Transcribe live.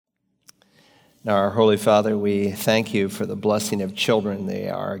Now, our Holy Father, we thank you for the blessing of children.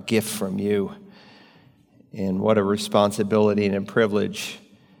 They are a gift from you. And what a responsibility and a privilege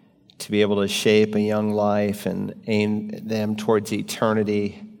to be able to shape a young life and aim them towards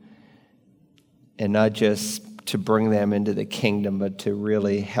eternity, and not just to bring them into the kingdom, but to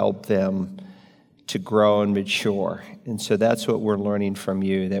really help them to grow and mature. And so that's what we're learning from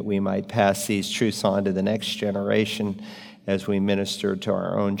you, that we might pass these truths on to the next generation as we minister to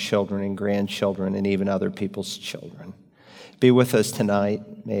our own children and grandchildren and even other people's children. Be with us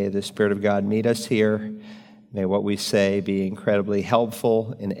tonight. May the Spirit of God meet us here. May what we say be incredibly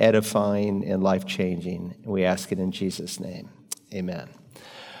helpful and edifying and life-changing. And we ask it in Jesus' name. Amen.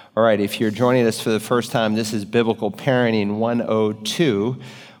 All right, if you're joining us for the first time, this is Biblical Parenting 102.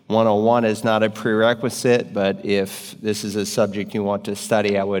 101 is not a prerequisite, but if this is a subject you want to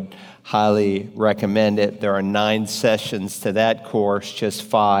study, I would highly recommend it. There are 9 sessions to that course, just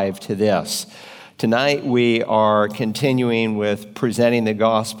 5 to this. Tonight we are continuing with presenting the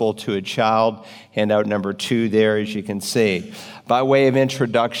gospel to a child, handout number 2 there, as you can see. By way of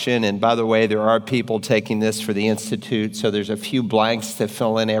introduction, and by the way, there are people taking this for the Institute, so there's a few blanks to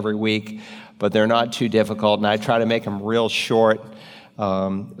fill in every week, but they're not too difficult, and I try to make them real short.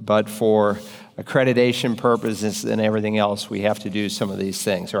 But for accreditation purposes and everything else, we have to do some of these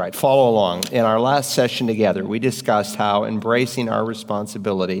things. All right, follow along. In our last session together, we discussed how embracing our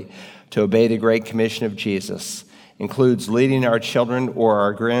responsibility to obey the Great Commission of Jesus includes leading our children or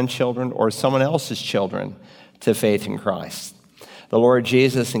our grandchildren or someone else's children to faith in Christ. The Lord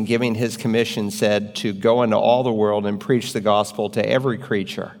Jesus, in giving his commission, said to go into all the world and preach the gospel to every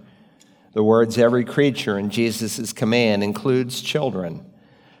creature. The words every creature in Jesus' command includes children.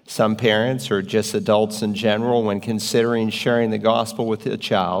 Some parents, or just adults in general, when considering sharing the gospel with a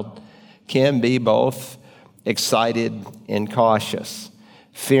child, can be both excited and cautious,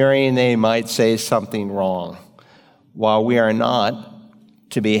 fearing they might say something wrong. While we are not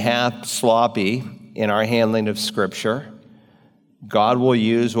to be half sloppy in our handling of Scripture, God will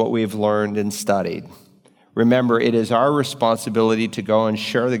use what we've learned and studied. Remember, it is our responsibility to go and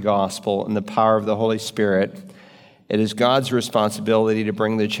share the gospel in the power of the Holy Spirit. It is God's responsibility to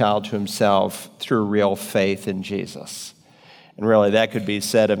bring the child to himself through real faith in Jesus. And really, that could be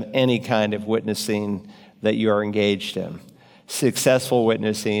said of any kind of witnessing that you are engaged in. Successful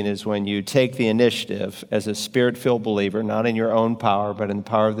witnessing is when you take the initiative as a Spirit-filled believer, not in your own power, but in the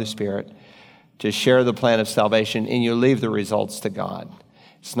power of the Spirit, to share the plan of salvation, and you leave the results to God.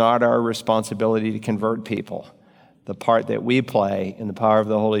 It's not our responsibility to convert people. The part that we play in the power of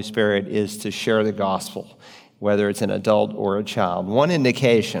the Holy Spirit is to share the gospel, whether it's an adult or a child. One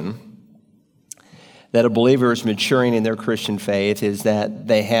indication that a believer is maturing in their Christian faith is that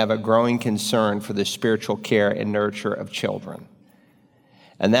they have a growing concern for the spiritual care and nurture of children.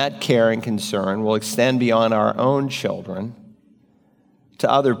 And that care and concern will extend beyond our own children to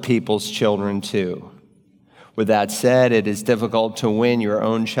other people's children too. With that said, it is difficult to win your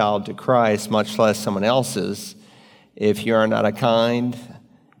own child to Christ, much less someone else's, if you are not a kind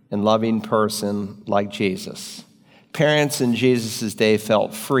and loving person like Jesus. Parents in Jesus' day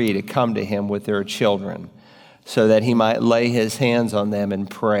felt free to come to him with their children so that he might lay his hands on them and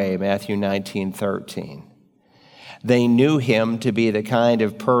pray, Matthew 19:13. They knew him to be the kind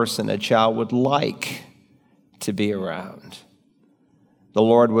of person a child would like to be around. The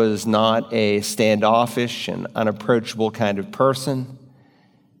Lord was not a standoffish and unapproachable kind of person.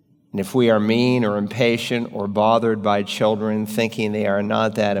 And if we are mean or impatient or bothered by children thinking they are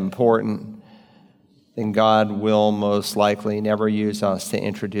not that important, then God will most likely never use us to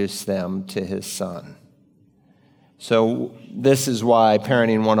introduce them to his Son. So this is why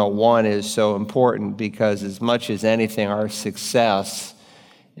Parenting 101 is so important, because as much as anything, our success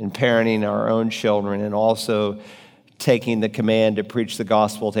in parenting our own children and also taking the command to preach the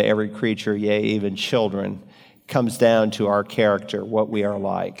gospel to every creature, yea, even children, comes down to our character, what we are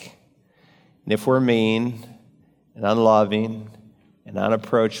like. And if we're mean and unloving and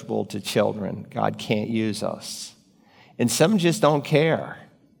unapproachable to children, God can't use us. And some just don't care.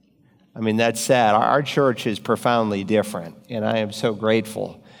 I mean, that's sad. Our church is profoundly different, and I am so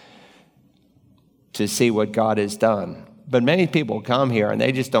grateful to see what God has done. But many people come here, and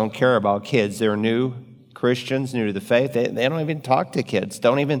they just don't care about kids. They're new Christians, new to the faith. They don't even talk to kids,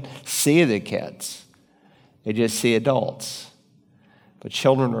 don't even see the kids. They just see adults. But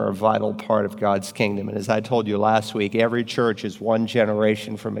children are a vital part of God's kingdom. And as I told you last week, every church is one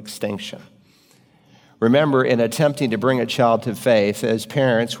generation from extinction. Remember, in attempting to bring a child to faith, as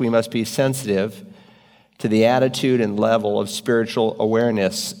parents, we must be sensitive to the attitude and level of spiritual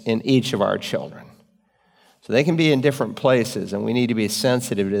awareness in each of our children. So they can be in different places, and we need to be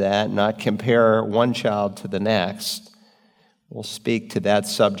sensitive to that, not compare one child to the next. We'll speak to that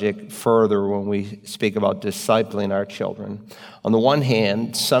subject further when we speak about discipling our children. On the one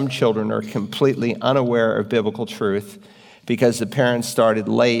hand, some children are completely unaware of biblical truth because the parents started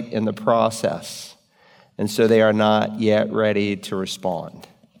late in the process, and so they are not yet ready to respond.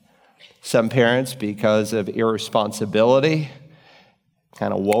 Some parents, because of irresponsibility,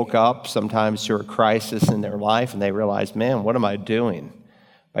 kind of woke up sometimes to a crisis in their life, and they realized, man, what am I doing?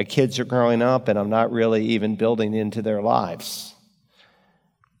 My kids are growing up, and I'm not really even building into their lives.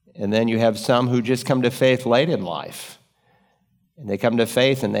 And then you have some who just come to faith late in life. And they come to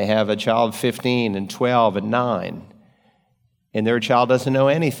faith, and they have a child 15 and 12 and 9. And their child doesn't know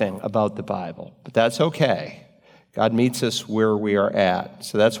anything about the Bible. But that's okay. God meets us where we are at.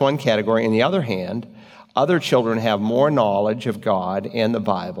 So that's one category. On the other hand, other children have more knowledge of God and the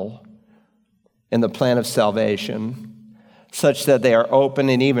Bible and the plan of salvation, such that they are open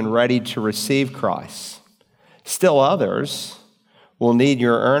and even ready to receive Christ. Still others will need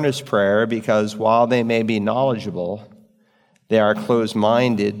your earnest prayer because while they may be knowledgeable, they are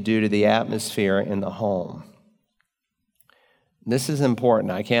closed-minded due to the atmosphere in the home. This is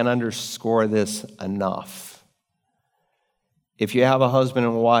important. I can't underscore this enough. If you have a husband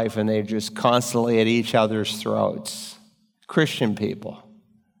and wife and they're just constantly at each other's throats, Christian people,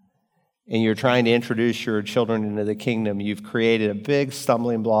 and you're trying to introduce your children into the kingdom, you've created a big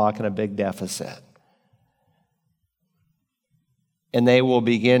stumbling block and a big deficit. And they will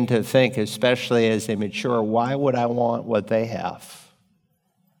begin to think, especially as they mature, why would I want what they have?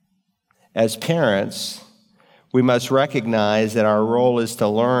 As parents, we must recognize that our role is to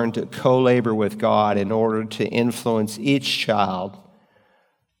learn to co-labor with God in order to influence each child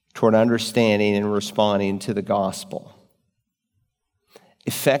toward understanding and responding to the gospel.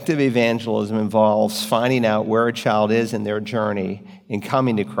 Effective evangelism involves finding out where a child is in their journey in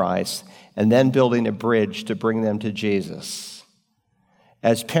coming to Christ and then building a bridge to bring them to Jesus.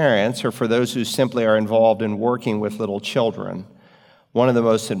 As parents, or for those who simply are involved in working with little children, one of the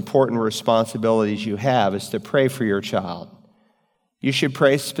most important responsibilities you have is to pray for your child. You should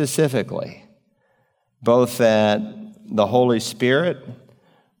pray specifically, both that the Holy Spirit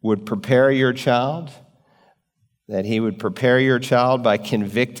would prepare your child, that he would prepare your child by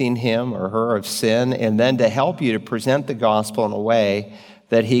convicting him or her of sin, and then to help you to present the gospel in a way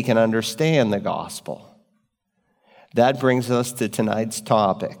that he can understand the gospel. That brings us to tonight's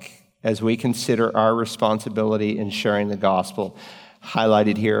topic as we consider our responsibility in sharing the gospel,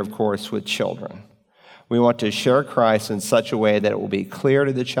 highlighted here, of course, with children. We want to share Christ in such a way that it will be clear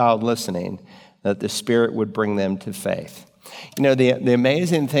to the child listening that the Spirit would bring them to faith. You know, the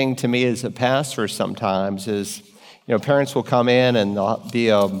amazing thing to me as a pastor sometimes is, parents will come in and there'll be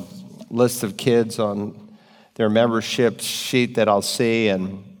a list of kids on their membership sheet that I'll see,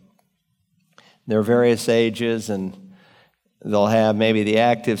 and their various ages, and they'll have maybe the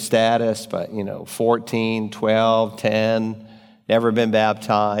active status, but, 14, 12, 10, never been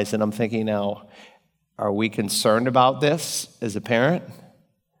baptized. And I'm thinking now, are we concerned about this as a parent?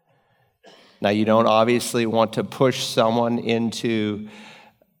 Now, you don't obviously want to push someone into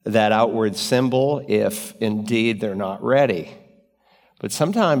that outward symbol if indeed they're not ready. But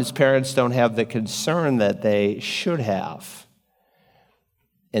sometimes parents don't have the concern that they should have.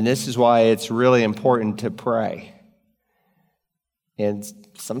 And this is why it's really important to pray. And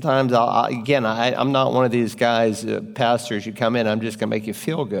sometimes, I'm not one of these guys, pastors, you come in, I'm just going to make you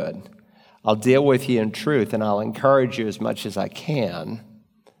feel good. I'll deal with you in truth, and I'll encourage you as much as I can.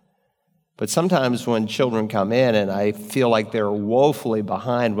 But sometimes when children come in and I feel like they're woefully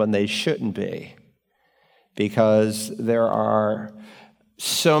behind when they shouldn't be, because there are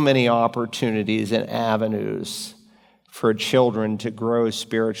so many opportunities and avenues for children to grow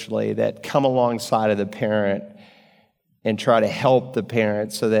spiritually that come alongside of the parent and try to help the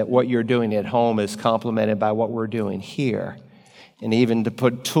parent so that what you're doing at home is complemented by what we're doing here. And even to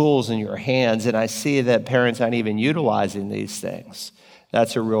put tools in your hands. And I see that parents aren't even utilizing these things.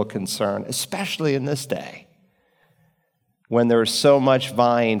 That's a real concern, especially in this day when there's so much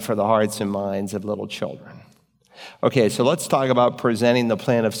vying for the hearts and minds of little children. Okay, so let's talk about presenting the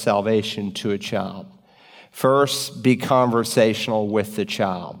plan of salvation to a child. First, be conversational with the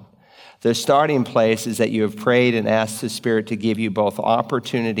child. The starting place is that you have prayed and asked the Spirit to give you both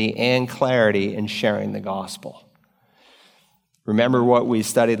opportunity and clarity in sharing the gospel. Remember what we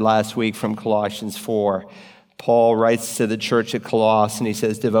studied last week from Colossians 4. Paul writes to the church at Colossus, and he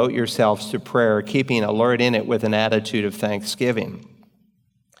says, devote yourselves to prayer, keeping alert in it with an attitude of thanksgiving.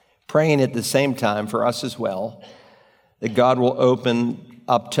 Praying at the same time for us as well, that God will open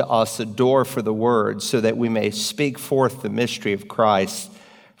up to us a door for the word, so that we may speak forth the mystery of Christ,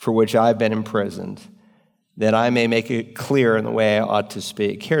 for which I've been imprisoned, that I may make it clear in the way I ought to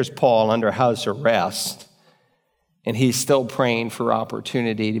speak. Here's Paul under house arrest, and he's still praying for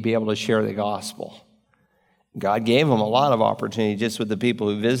opportunity to be able to share the gospel. God gave him a lot of opportunity just with the people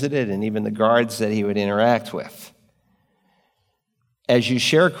who visited and even the guards that he would interact with. As you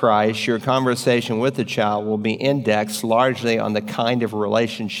share Christ, your conversation with the child will be indexed largely on the kind of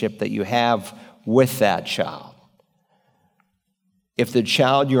relationship that you have with that child. If the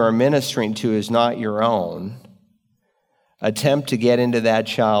child you are ministering to is not your own, attempt to get into that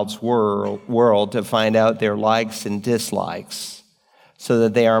child's world to find out their likes and dislikes so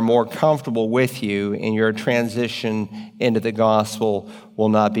that they are more comfortable with you and your transition into the gospel will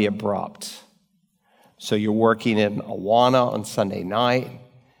not be abrupt. So you're working in Awana on Sunday night.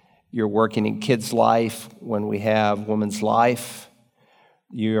 You're working in Kids Life when we have Women's Life.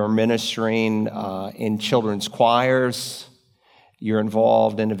 You're ministering in children's choirs. You're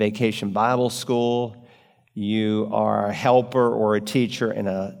involved in a vacation Bible school. You are a helper or a teacher in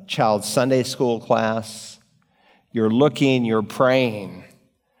a child's Sunday school class. You're looking, you're praying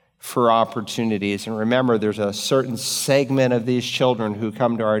for opportunities. And remember, there's a certain segment of these children who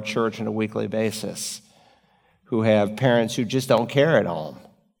come to our church on a weekly basis, who have parents who just don't care at home,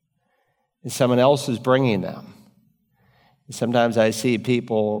 and someone else is bringing them. And sometimes I see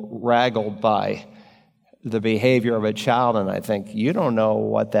people raggled by the behavior of a child, and I think, you don't know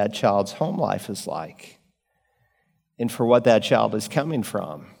what that child's home life is like and for what that child is coming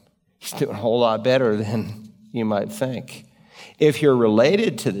from. He's doing a whole lot better than you might think. If you're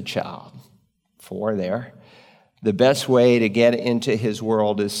related to the child, the best way to get into his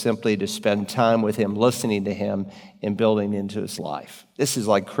world is simply to spend time with him, listening to him, and building into his life. This is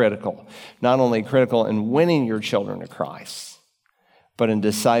like critical. Not only critical in winning your children to Christ, but in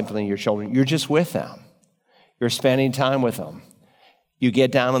discipling your children. You're just with them. You're spending time with them. You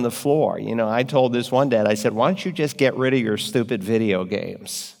get down on the floor. You know, I told this one dad, I said, why don't you just get rid of your stupid video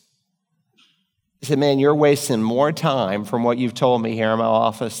games? He said, man, you're wasting more time from what you've told me here in my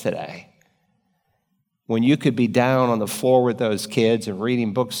office today, when you could be down on the floor with those kids and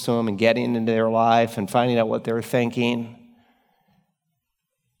reading books to them and getting into their life and finding out what they're thinking.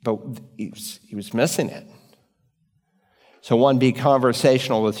 But he was missing it. So one, be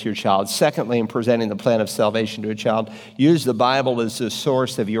conversational with your child. Secondly, in presenting the plan of salvation to a child, use the Bible as the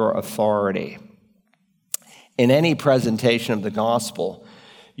source of your authority. In any presentation of the gospel,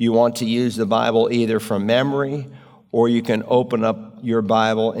 you want to use the Bible either from memory, or you can open up your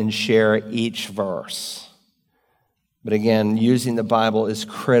Bible and share each verse. But again, using the Bible is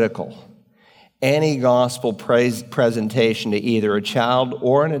critical. Any gospel presentation to either a child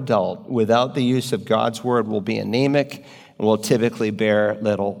or an adult without the use of God's word will be anemic and will typically bear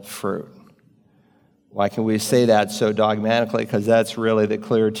little fruit. Why can we say that so dogmatically? Because that's really the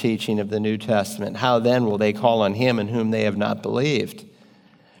clear teaching of the New Testament. How then will they call on him in whom they have not believed?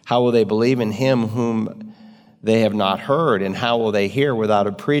 How will they believe in him whom they have not heard? And how will they hear without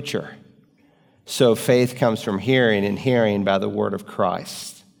a preacher? So faith comes from hearing, and hearing by the word of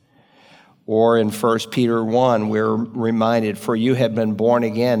Christ. Or in 1 Peter 1, we're reminded, for you have been born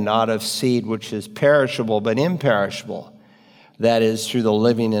again, not of seed which is perishable, but imperishable. That is, through the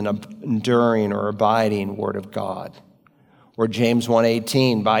living and enduring or abiding word of God. Or James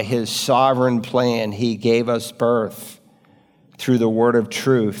 1:18, by his sovereign plan, he gave us birth through the word of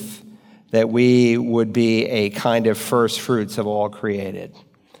truth, that we would be a kind of first fruits of all created.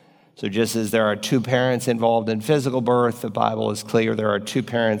 So just as there are two parents involved in physical birth, the Bible is clear there are two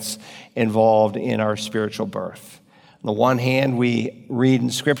parents involved in our spiritual birth. On the one hand, we read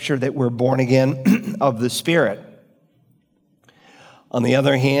in Scripture that we're born again of the Spirit. On the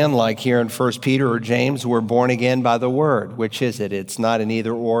other hand, like here in 1 Peter or James, we're born again by the Word. Which is it? It's not an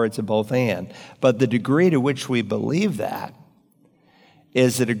either or, it's a both and. But the degree to which we believe that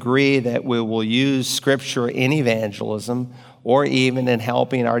is the degree that we will use Scripture in evangelism or even in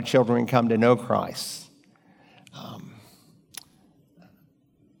helping our children come to know Christ.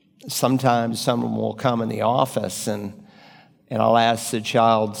 Sometimes someone will come in the office and I'll ask the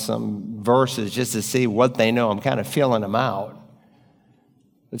child some verses just to see what they know. I'm kind of feeling them out.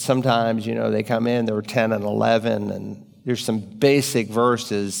 But sometimes, they come in, they're 10 and 11, and there's some basic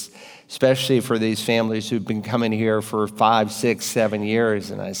verses, especially for these families who've been coming here for 5, 6, 7 years.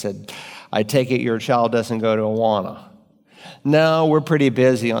 And I said, I take it your child doesn't go to Awana. No, we're pretty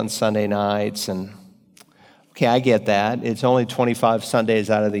busy on Sunday nights. And okay, I get that. It's only 25 Sundays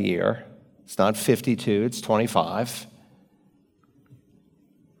out of the year. It's not 52, it's 25.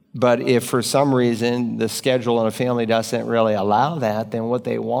 But if for some reason the schedule in a family doesn't really allow that, then what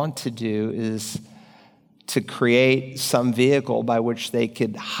they want to do is to create some vehicle by which they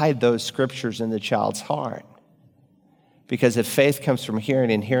could hide those scriptures in the child's heart. Because if faith comes from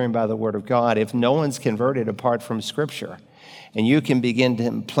hearing and hearing by the word of God, if no one's converted apart from scripture, and you can begin to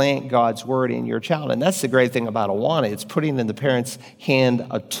implant God's word in your child, and that's the great thing about Awana, it's putting in the parent's hand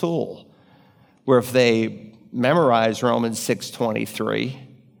a tool where if they memorize Romans 6:23,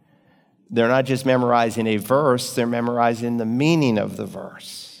 they're not just memorizing a verse, they're memorizing the meaning of the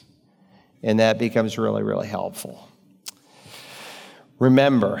verse. And that becomes really, really helpful.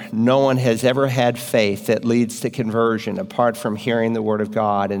 Remember, no one has ever had faith that leads to conversion apart from hearing the word of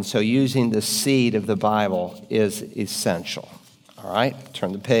God. And so using the seed of the Bible is essential. All right,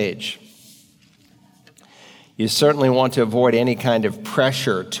 turn the page. You certainly want to avoid any kind of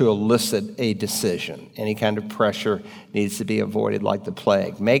pressure to elicit a decision. Any kind of pressure needs to be avoided like the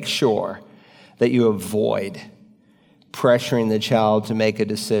plague. Make sure that you avoid pressuring the child to make a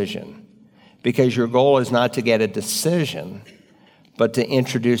decision, because your goal is not to get a decision, but to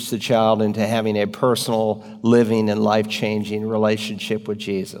introduce the child into having a personal, living, and life-changing relationship with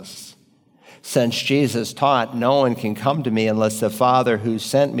Jesus. Since Jesus taught, "No one can come to me unless the Father who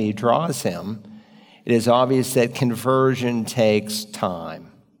sent me draws him," it is obvious that conversion takes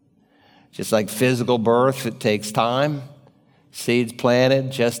time. Just like physical birth, it takes time. Seeds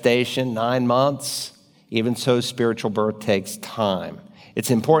planted, gestation, 9 months. Even so, spiritual birth takes time.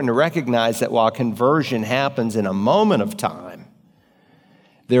 It's important to recognize that while conversion happens in a moment of time,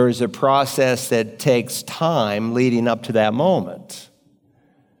 there is a process that takes time leading up to that moment.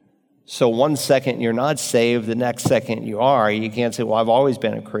 So 1 second you're not saved, the next second you are. You can't say, "Well, I've always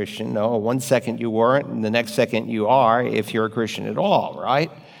been a Christian." No, 1 second you weren't, and the next second you are, if you're a Christian at all,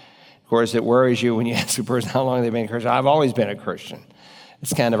 right? Of course, it worries you when you ask a person how long they've been a Christian. "I've always been a Christian."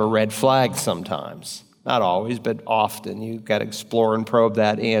 It's kind of a red flag sometimes. Not always, but often. You've got to explore and probe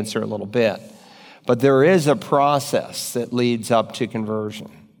that answer a little bit. But there is a process that leads up to conversion.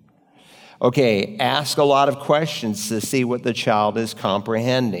 Okay, ask a lot of questions to see what the child is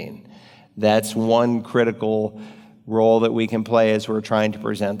comprehending. That's one critical role that we can play as we're trying to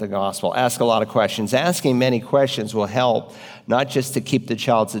present the gospel. Ask a lot of questions. Asking many questions will help not just to keep the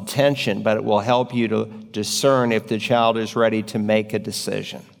child's attention, but it will help you to discern if the child is ready to make a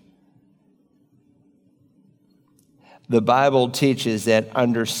decision. The Bible teaches that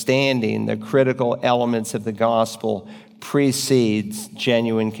understanding the critical elements of the gospel precedes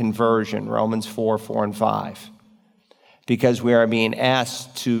genuine conversion, Romans 4 and 5. Because we are being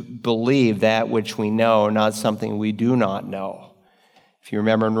asked to believe that which we know, not something we do not know. If you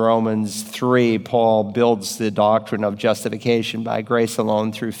remember in Romans 3, Paul builds the doctrine of justification by grace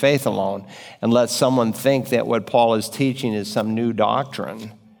alone through faith alone, and lets someone think that what Paul is teaching is some new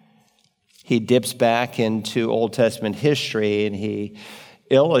doctrine. He dips back into Old Testament history and he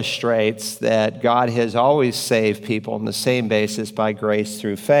illustrates that God has always saved people on the same basis by grace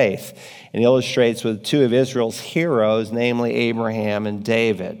through faith. And illustrates with two of Israel's heroes, namely Abraham and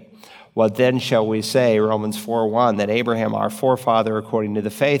David. What then shall we say, Romans 4:1, that Abraham, our forefather, according to the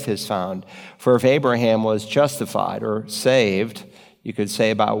faith, is found. For if Abraham was justified or saved, you could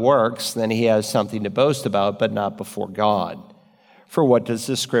say about works, then he has something to boast about, but not before God. For what does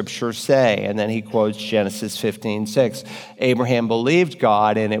the scripture say? And then he quotes Genesis 15:6. Abraham believed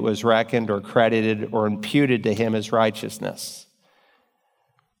God, and it was reckoned or credited or imputed to him as righteousness.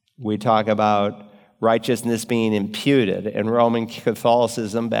 We talk about righteousness being imputed. In Roman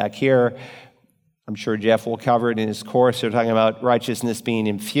Catholicism back here, I'm sure Jeff will cover it in his course, they're talking about righteousness being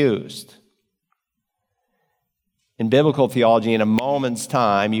infused. In biblical theology, in a moment's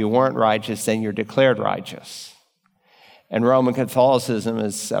time, you weren't righteous, then you're declared righteous. And Roman Catholicism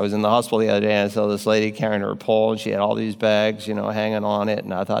is, I was in the hospital the other day and I saw this lady carrying her pole and she had all these bags, hanging on it.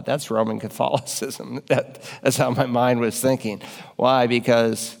 And I thought, that's Roman Catholicism. That's how my mind was thinking. Why?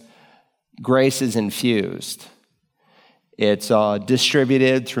 Because grace is infused. It's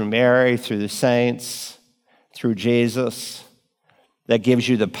distributed through Mary, through the saints, through Jesus. That gives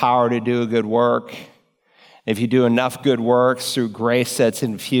you the power to do a good work. If you do enough good works through grace that's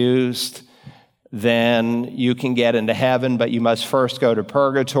infused, then you can get into heaven, but you must first go to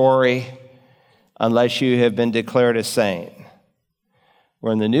purgatory unless you have been declared a saint.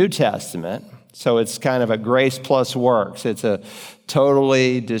 We're in the New Testament, so it's kind of a grace plus works. It's a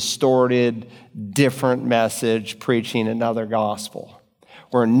totally distorted, different message preaching another gospel.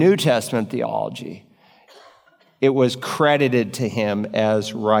 We're in New Testament theology. it was credited to him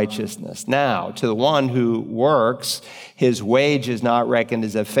as righteousness. Now, to the one who works, his wage is not reckoned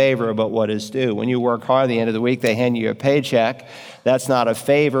as a favor, but what is due. When you work hard at the end of the week, they hand you a paycheck. That's not a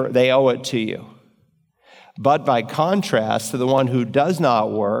favor. They owe it to you. But by contrast, to the one who does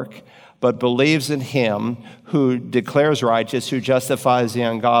not work, but believes in him who declares righteous, who justifies the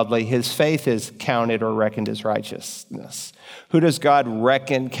ungodly, his faith is counted or reckoned as righteousness. Who does God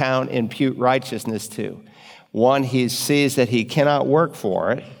reckon, count, impute righteousness to? One, he sees that he cannot work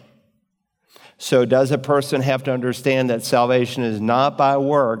for it. So does a person have to understand that salvation is not by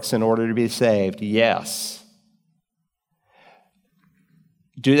works in order to be saved? Yes.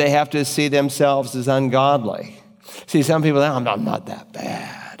 Do they have to see themselves as ungodly? See, some people say, I'm not that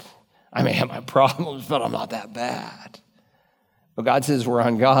bad. I may have my problems, but I'm not that bad. But God says we're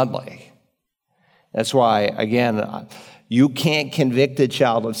ungodly. That's why, again, you can't convict a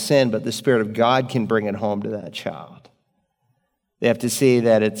child of sin, but the Spirit of God can bring it home to that child. They have to see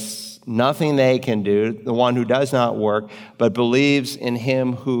that it's nothing they can do, the one who does not work, but believes in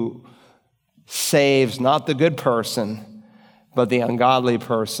him who saves not the good person, but the ungodly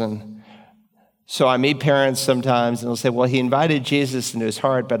person. So I meet parents sometimes and they'll say, well, he invited Jesus into his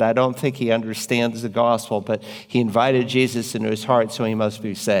heart, but I don't think he understands the gospel, but he invited Jesus into his heart, so he must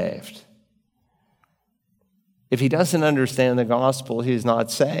be saved. If he doesn't understand the gospel, he's not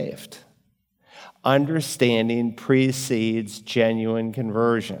saved. Understanding precedes genuine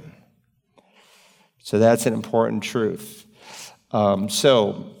conversion. So that's an important truth.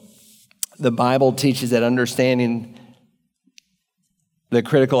 So the Bible teaches that understanding the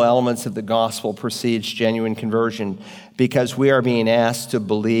critical elements of the gospel precedes genuine conversion because we are being asked to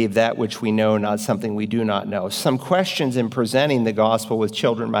believe that which we know, not something we do not know. Some questions in presenting the gospel with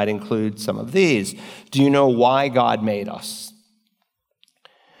children might include some of these. Do you know why God made us?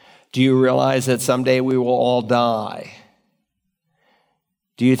 Do you realize that someday we will all die?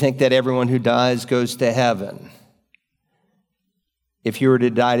 Do you think that everyone who dies goes to heaven? If you were to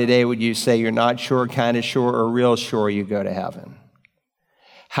die today, would you say you're not sure, kind of sure, or real sure you go to heaven?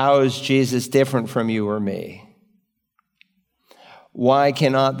 How is Jesus different from you or me? Why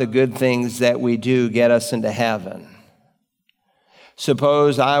cannot the good things that we do get us into heaven?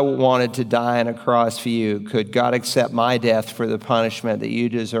 Suppose I wanted to die on a cross for you. Could God accept my death for the punishment that you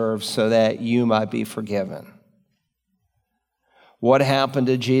deserve so that you might be forgiven? What happened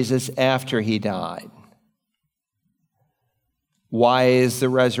to Jesus after he died? Why is the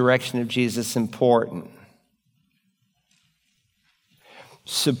resurrection of Jesus important?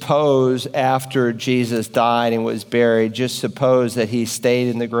 Suppose after Jesus died and was buried, just suppose that he stayed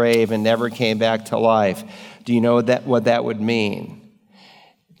in the grave and never came back to life. Do you know what that would mean?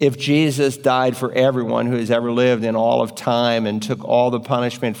 If Jesus died for everyone who has ever lived in all of time and took all the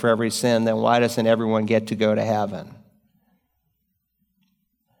punishment for every sin, then why doesn't everyone get to go to heaven?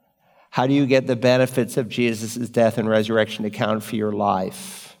 How do you get the benefits of Jesus' death and resurrection to count for your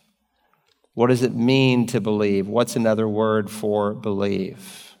life? What does it mean to believe? What's another word for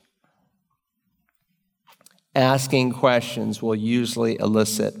believe? Asking questions will usually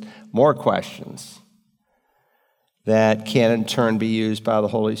elicit more questions that can in turn be used by the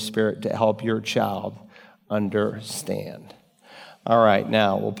Holy Spirit to help your child understand. All right,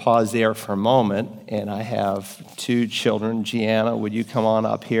 now we'll pause there for a moment, and I have two children. Gianna, would you come on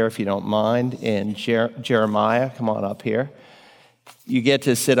up here if you don't mind? And Jeremiah, come on up here. You get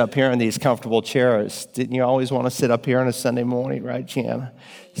to sit up here in these comfortable chairs. Didn't you always want to sit up here on a Sunday morning, right, Gianna?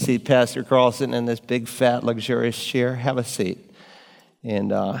 See Pastor Carl sitting in this big, fat, luxurious chair. Have a seat.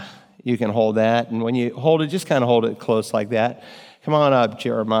 And you can hold that. And when you hold it, just kind of hold it close like that. Come on up,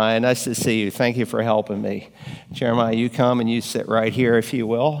 Jeremiah. Nice to see you. Thank you for helping me. Jeremiah, you come and you sit right here, if you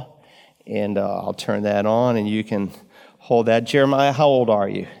will. And I'll turn that on, and you can hold that. Jeremiah, how old are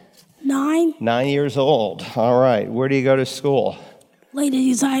you? 9. 9 years old. All right. Where do you go to school?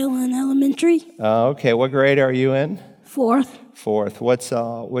 Ladies Island Elementary. Okay. What grade are you in? 4th. 4th.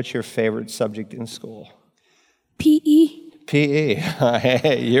 What's your favorite subject in school? PE. PE.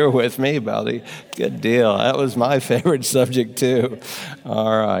 Hey, you're with me, buddy. Good deal. That was my favorite subject, too.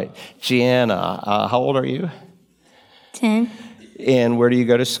 All right. Gianna, how old are you? 10. And where do you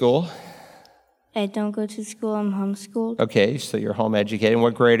go to school? I don't go to school. I'm homeschooled. Okay, so you're home educated. And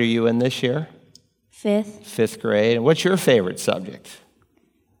what grade are you in this year? 5th. 5th grade. And what's your favorite subject?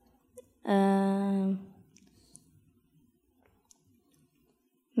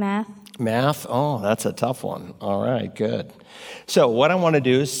 Math. Math? Oh, that's a tough one. All right, good. So what I want to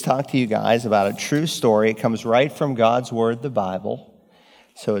do is talk to you guys about a true story. It comes right from God's Word, the Bible.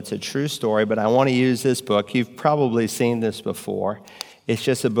 So it's a true story, but I want to use this book. You've probably seen this before. It's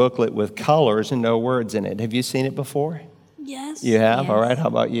just a booklet with colors and no words in it. Have you seen it before? Yes. You have? Yes. All right. How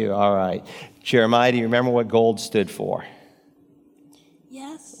about you? All right. Jeremiah, do you remember what gold stood for?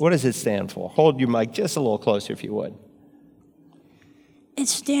 Yes. What does it stand for? Hold your mic just a little closer if you would. It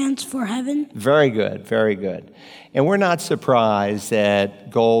stands for heaven. Very good, very good. And we're not surprised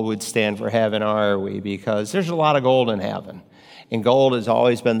that gold would stand for heaven, are we? Because there's a lot of gold in heaven. And gold has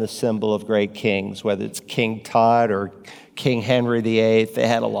always been the symbol of great kings, whether it's King Tut or King Henry VIII, they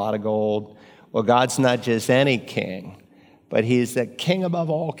had a lot of gold. Well, God's not just any king, but he's the king above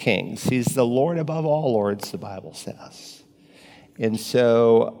all kings. He's the Lord above all lords, the Bible says. And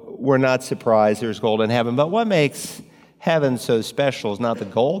so we're not surprised there's gold in heaven. But what makes heaven so special is not the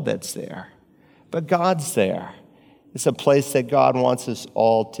gold that's there, but God's there. It's a place that God wants us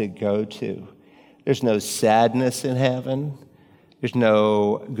all to go to. There's no sadness in heaven. There's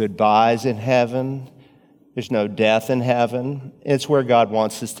no goodbyes in heaven. There's no death in heaven. It's where God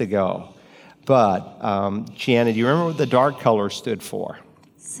wants us to go. But, Gianna, do you remember what the dark color stood for?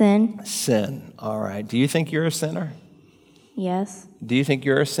 Sin. Sin. All right. Do you think you're a sinner? Yes. Do you think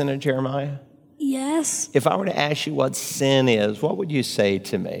you're a sinner, Jeremiah? Yes. If I were to ask you what sin is, what would you say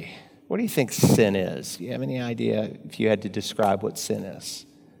to me? What do you think sin is? Do you have any idea if you had to describe what sin is?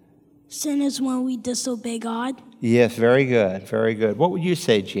 Sin is when we disobey God. Yes, very good, very good. What would you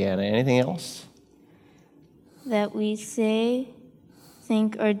say, Gianna? Anything else? That we say,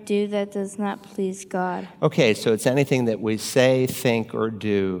 think, or do that does not please God. Okay, so it's anything that we say, think, or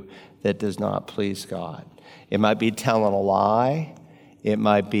do that does not please God. It might be telling a lie. It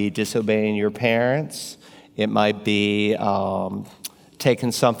might be disobeying your parents. It might be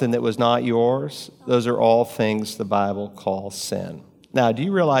taking something that was not yours. Those are all things the Bible calls sin. Now, do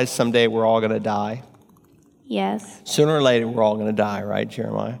you realize someday we're all going to die? Yes. Sooner or later, we're all going to die, right,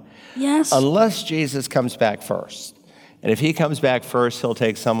 Jeremiah? Yes. Unless Jesus comes back first. And if he comes back first, he'll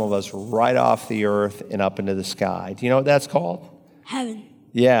take some of us right off the earth and up into the sky. Do you know what that's called? Heaven.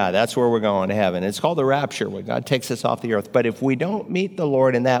 Yeah, that's where we're going, to heaven. It's called the rapture, where God takes us off the earth. But if we don't meet the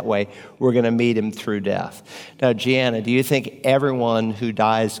Lord in that way, we're going to meet him through death. Now, Gianna, do you think everyone who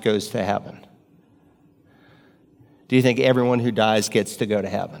dies goes to heaven? Do you think everyone who dies gets to go to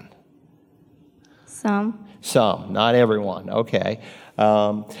heaven? Some. Some, not everyone. Okay.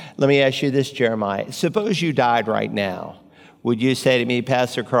 Let me ask you this, Jeremiah. Suppose you died right now. Would you say to me,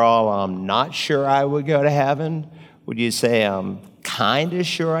 Pastor Carl, I'm not sure I would go to heaven? Would you say I'm kind of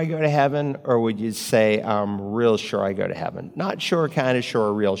sure I go to heaven? Or would you say I'm real sure I go to heaven? Not sure, kind of sure,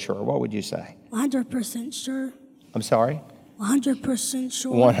 or real sure. What would you say? 100% sure. I'm sorry? 100%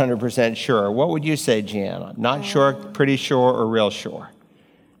 sure. 100% sure. What would you say, Gianna? Not sure, pretty sure, or real sure?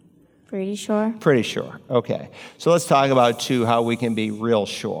 Pretty sure. Pretty sure. Okay. So let's talk about, too, how we can be real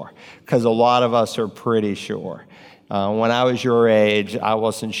sure, because a lot of us are pretty sure. When I was your age, I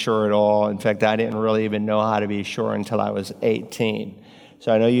wasn't sure at all. In fact, I didn't really even know how to be sure until I was 18.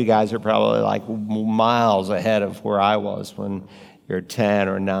 So I know you guys are probably like miles ahead of where I was when you're 10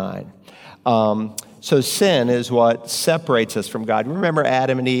 or 9. So sin is what separates us from God. Remember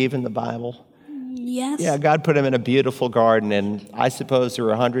Adam and Eve in the Bible? Yes. Yeah, God put them in a beautiful garden, and I suppose there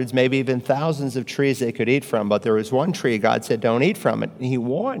were hundreds, maybe even thousands of trees they could eat from, but there was one tree God said, don't eat from it. And he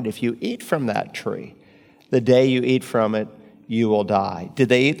warned, if you eat from that tree, the day you eat from it, you will die. Did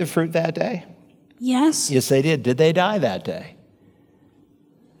they eat the fruit that day? Yes. Yes, they did. Did they die that day?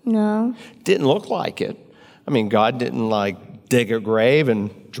 No. Didn't look like it. I mean, God didn't like dig a grave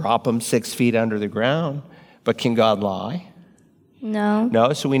and drop them 6 feet under the ground. But can God lie? No.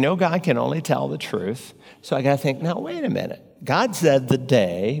 No, so we know God can only tell the truth. So I got to think, now, wait a minute. God said the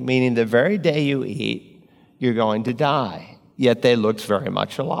day, meaning the very day you eat, you're going to die. Yet they looked very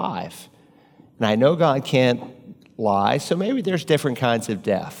much alive. And I know God can't lie, so maybe there's different kinds of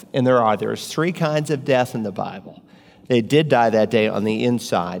death. And there's 3 kinds of death in the Bible. They did die that day on the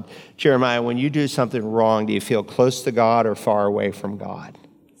inside. Jeremiah, when you do something wrong, do you feel close to God or far away from God?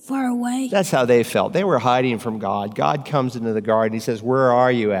 Far away. That's how they felt. They were hiding from God. God comes into the garden. He says, where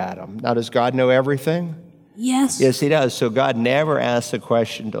are you, Adam? Now, does God know everything? Yes. Yes, he does. So God never asks a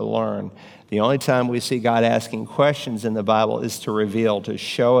question to learn. The only time we see God asking questions in the Bible is to reveal, to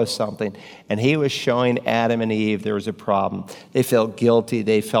show us something. And he was showing Adam and Eve there was a problem. They felt guilty.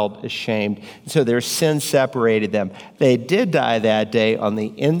 They felt ashamed. So their sin separated them. They did die that day on the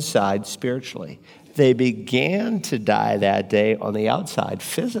inside spiritually. They began to die that day on the outside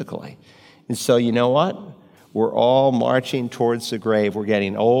physically. And so you know what? We're all marching towards the grave. We're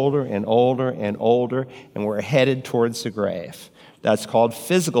getting older and older and older, and we're headed towards the grave. That's called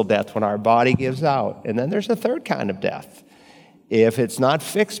physical death, when our body gives out. And then there's a third kind of death. if it's not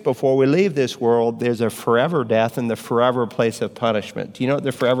fixed before we leave this world, there's a forever death and the forever place of punishment. Do you know what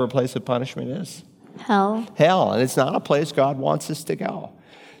the forever place of punishment is? Hell. Hell, and it's not a place God wants us to go.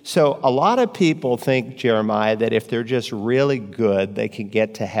 So a lot of people think, Jeremiah, that if they're just really good, they can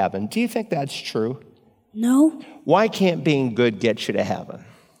get to heaven. Do you think that's true? No. Why can't being good get you to heaven?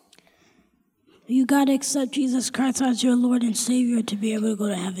 You got to accept Jesus Christ as your Lord and Savior to be able to go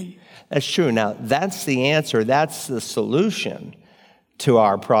to heaven. That's true. Now, that's the answer. That's the solution to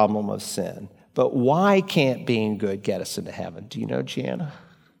our problem of sin. But why can't being good get us into heaven? Do you know, Gianna?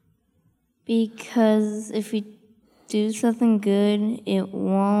 Because if we do something good, it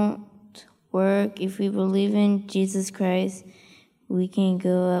won't work. If we believe in Jesus Christ, we can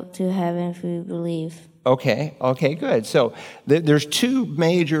go up to heaven if we believe. Okay, good. So there's two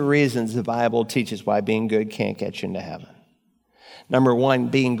major reasons the Bible teaches why being good can't get you into heaven. Number one,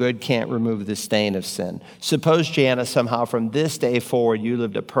 being good can't remove the stain of sin. Suppose, Gianna, somehow from this day forward you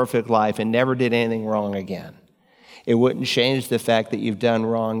lived a perfect life and never did anything wrong again. It wouldn't change the fact that you've done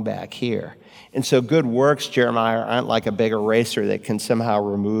wrong back here. And so good works, Jeremiah, aren't like a big eraser that can somehow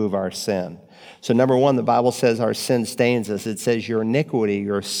remove our sin. So number one, the Bible says our sin stains us. It says your iniquity,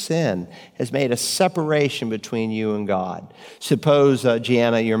 your sin, has made a separation between you and God. Suppose,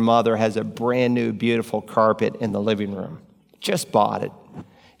 Gianna, your mother has a brand new, beautiful carpet in the living room. Just bought it.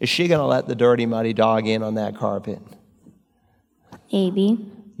 Is she going to let the dirty, muddy dog in on that carpet?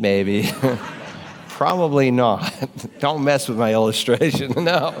 Maybe. Probably not. Don't mess with my illustration.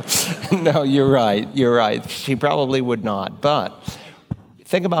 No, you're right. She probably would not. But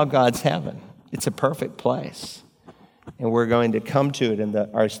think about God's heaven. It's a perfect place. And we're going to come to it in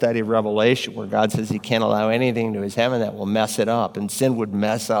our study of Revelation, where God says he can't allow anything to his heaven that will mess it up, and sin would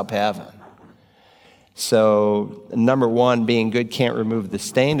mess up heaven. So, number one, being good can't remove the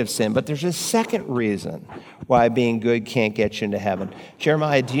stain of sin, but there's a second reason why being good can't get you into heaven.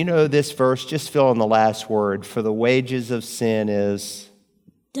 Jeremiah, do you know this verse? Just fill in the last word. For the wages of sin is?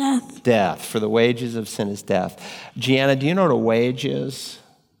 Death. Death. For the wages of sin is death. Gianna, do you know what a wage is?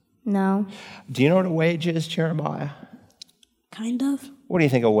 No. Do you know what a wage is, Jeremiah? Kind of. What do you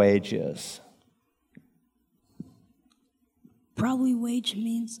think a wage is? Probably wage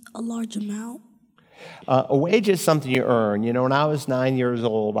means a large amount. A wage is something you earn. You know, when I was 9 years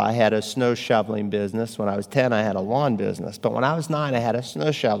old, I had a snow shoveling business. When I was 10, I had a lawn business. But when I was 9, I had a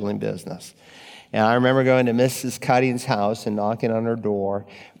snow shoveling business. And I remember going to Mrs. Cutting's house and knocking on her door.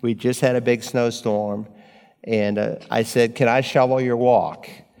 We just had a big snowstorm. And I said, "Can I shovel your walk?"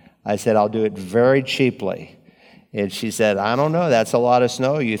 I said, "I'll do it very cheaply." And she said, "I don't know, that's a lot of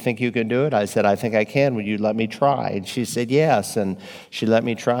snow. You think you can do it?" I said, "I think I can. Would you let me try?" And she said, "Yes." And she let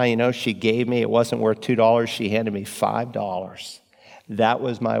me try. You know, she gave me, it wasn't worth $2. She handed me $5. That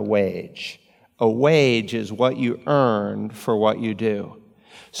was my wage. A wage is what you earn for what you do.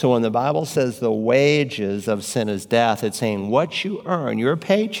 So when the Bible says the wages of sin is death, it's saying what you earn, your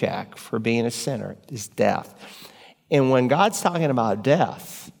paycheck for being a sinner, is death. And when God's talking about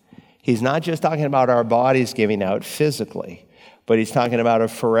death, he's not just talking about our bodies giving out physically, but he's talking about a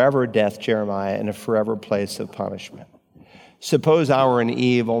forever death, Jeremiah, and a forever place of punishment. Suppose I were an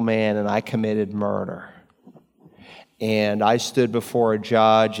evil man and I committed murder. And I stood before a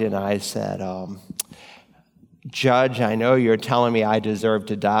judge and I said, "Judge, I know you're telling me I deserve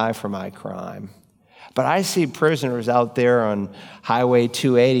to die for my crime, but I see prisoners out there on Highway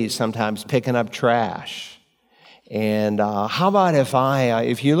 280 sometimes picking up trash. And how about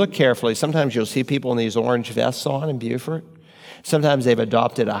if you look carefully, sometimes you'll see people in these orange vests on in Beaufort. Sometimes they've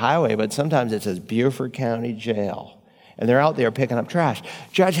adopted a highway, but sometimes it says Beaufort County Jail. And they're out there picking up trash.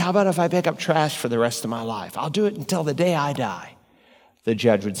 Judge, how about if I pick up trash for the rest of my life? I'll do it until the day I die." The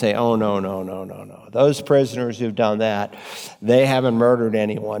judge would say, "Oh, no. Those prisoners who've done that, they haven't murdered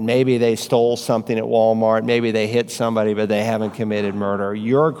anyone. Maybe they stole something at Walmart. Maybe they hit somebody, but they haven't committed murder.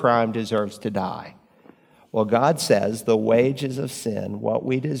 Your crime deserves to die." Well, God says the wages of sin, what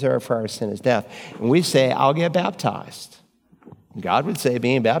we deserve for our sin, is death. And we say, "I'll get baptized." God would say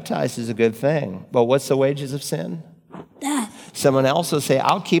being baptized is a good thing. But what's the wages of sin? Death. Someone else will say,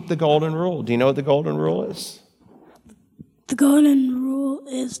 "I'll keep the golden rule." Do you know what the golden rule is? The golden rule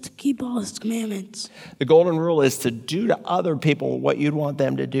is to keep all his commandments. The golden rule is to do to other people what you'd want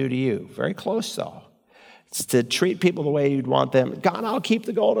them to do to you. Very close, though. It's to treat people the way you'd want them. "God, I'll keep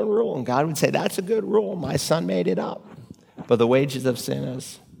the golden rule." And God would say, "That's a good rule. My son made it up." But the wages of sin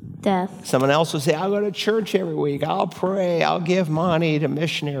is Death. someone else would say, "I'll go to church every week. I'll pray. I'll give money to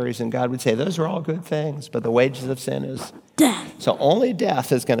missionaries." And God would say, "Those are all good things. But the wages of sin is Death. So only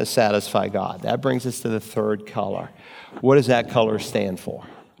death is going to satisfy God. That brings us to the third color. What does that color stand for?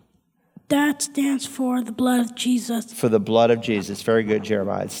 That stands for the blood of Jesus. For the blood of Jesus. Very good,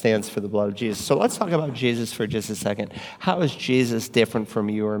 Jeremiah. It stands for the blood of Jesus. So let's talk about Jesus for just a second. How is Jesus different from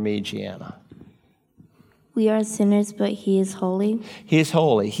you or me, Gianna? We are sinners, but he is holy. He's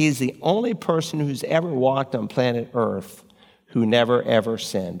holy. He's the only person who's ever walked on planet Earth who never, ever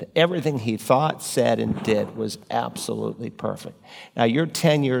sinned. Everything he thought, said, and did was absolutely perfect. Now, you're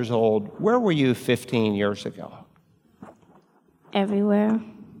 10 years old. Where were you 15 years ago? Everywhere.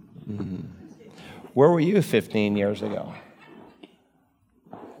 Where were you 15 years ago?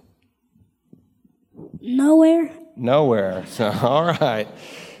 Nowhere. Nowhere. So, all right.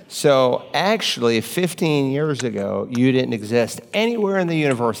 So actually, 15 years ago, you didn't exist anywhere in the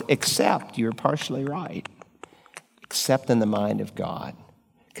universe except, you're partially right, except in the mind of God.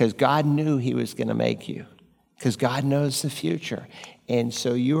 Because God knew he was going to make you. Because God knows the future. And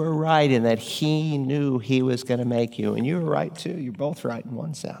so you were right in that he knew he was going to make you. And you were right, too. You're both right in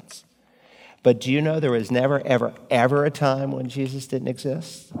one sense. But do you know there was never, ever, ever a time when Jesus didn't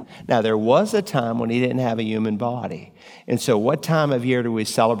exist? Now, there was a time when he didn't have a human body. And so what time of year do we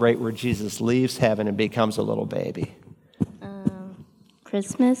celebrate where Jesus leaves heaven and becomes a little baby?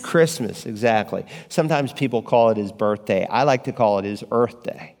 Christmas. Christmas, exactly. Sometimes people call it his birthday. I like to call it his Earth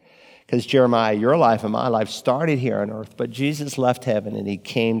Day. Because Jeremiah, your life and my life started here on earth, but Jesus left heaven and he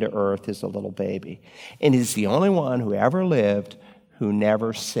came to earth as a little baby. And he's the only one who ever lived who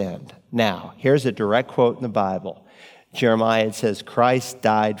never sinned. Now, here's a direct quote in the Bible. Jeremiah, it says, Christ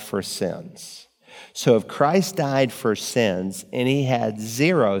died for sins. So if Christ died for sins and he had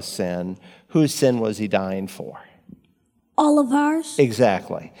zero sin, whose sin was he dying for? All of ours.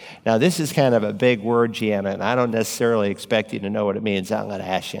 Exactly. Now, this is kind of a big word, Gianna, and I don't necessarily expect you to know what it means. I'm going to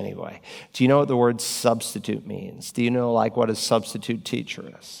ask you anyway. Do you know what the word substitute means? Do you know, like, what a substitute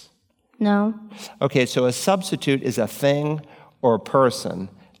teacher is? No. Okay, so a substitute is a thing or a person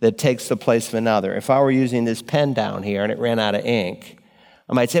that takes the place of another. If I were using this pen down here and it ran out of ink,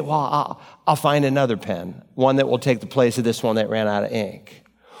 I might say, well, I'll find another pen, one that will take the place of this one that ran out of ink.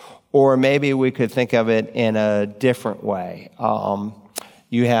 Or maybe we could think of it in a different way.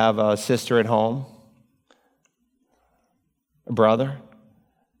 You have a sister at home? A brother?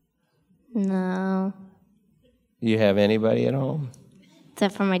 No. You have anybody at home?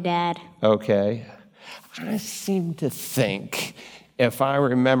 Except for my dad. Okay. I seem to think, if I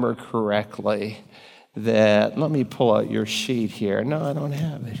remember correctly, that, let me pull out your sheet here. No, I don't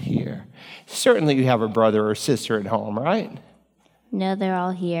have it here. Certainly you have a brother or sister at home, right? No, they're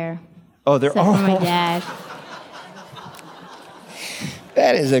all here. Oh, they're Except all. for my dad.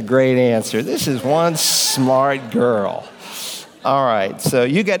 That is a great answer. This is one smart girl. All right, so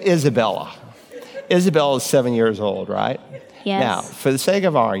you got Isabella. Isabella is 7 years old, right? Yes. Now, for the sake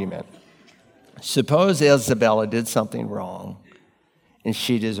of argument, suppose Isabella did something wrong and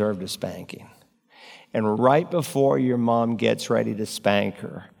she deserved a spanking. And right before your mom gets ready to spank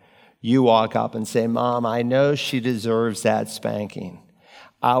her, you walk up and say, Mom, I know she deserves that spanking.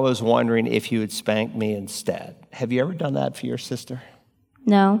 I was wondering if you would spank me instead. Have you ever done that for your sister?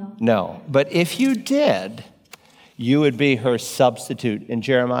 No. No. But if you did, you would be her substitute. And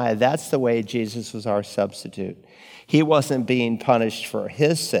Jeremiah, that's the way Jesus was our substitute. He wasn't being punished for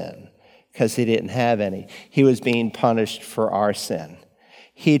his sin because he didn't have any. He was being punished for our sin.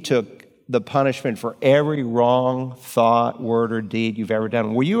 He took the punishment for every wrong thought, word, or deed you've ever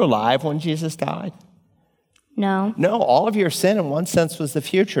done. Were you alive when Jesus died? No. No, all of your sin in one sense was the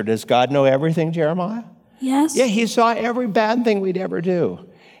future. Does God know everything, Jeremiah? Yes. Yeah, he saw every bad thing we'd ever do.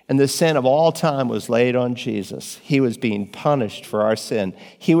 And the sin of all time was laid on Jesus. He was being punished for our sin.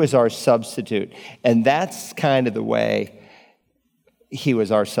 He was our substitute. And that's kind of the way he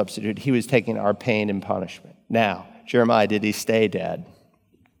was our substitute. He was taking our pain and punishment. Now, Jeremiah, did he stay dead?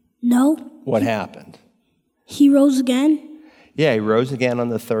 No. What happened? He rose again. Yeah, he rose again on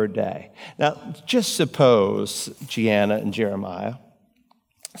the third day. Now, just suppose, Gianna and Jeremiah,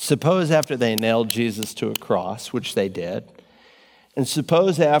 suppose after they nailed Jesus to a cross, which they did, and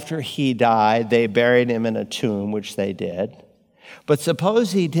suppose after he died, they buried him in a tomb, which they did, but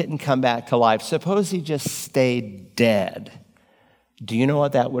suppose he didn't come back to life. Suppose he just stayed dead. Do you know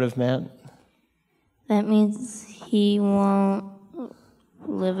what that would have meant? That means he won't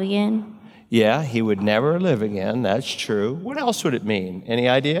live again. Yeah, he would never live again. That's true. What else would it mean? Any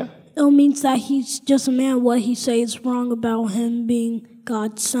idea? It means that he's just a man. What he says is wrong about him being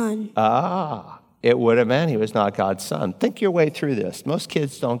God's son. It would have meant he was not God's son. Think your way through this. Most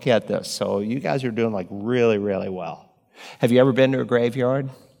kids don't get this, so you guys are doing like really, really well. Have you ever been to a graveyard?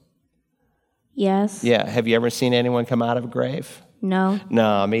 Yes. Yeah. Have you ever seen anyone come out of a grave? No.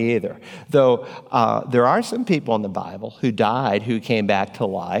 No, me either. Though there are some people in the Bible who died who came back to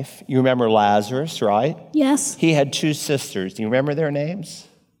life. You remember Lazarus, right? Yes. He had 2 sisters. Do you remember their names?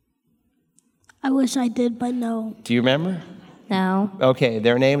 I wish I did, but no. Do you remember? No. Okay,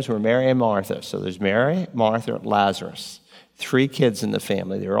 their names were Mary and Martha. So there's Mary, Martha, Lazarus. 3 kids in the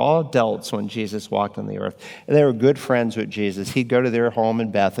family. They were all adults when Jesus walked on the earth. And they were good friends with Jesus. He'd go to their home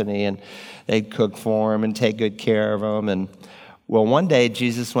in Bethany, and they'd cook for him and take good care of them. And well, one day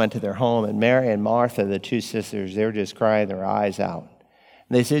Jesus went to their home, and Mary and Martha, the 2 sisters, they were just crying their eyes out.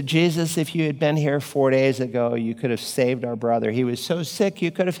 And they said, Jesus, if you had been here 4 days ago, you could have saved our brother. He was so sick,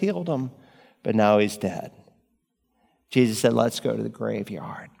 you could have healed him, but now he's dead. Jesus said, let's go to the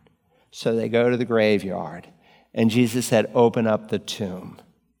graveyard. So they go to the graveyard, and Jesus said, open up the tomb.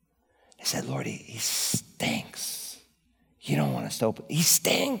 They said, Lord, he stinks. You don't want us to open. He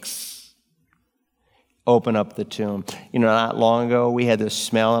stinks. Open up the tomb. You know, not long ago, we had this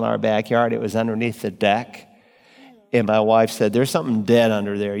smell in our backyard. It was underneath the deck. And my wife said, there's something dead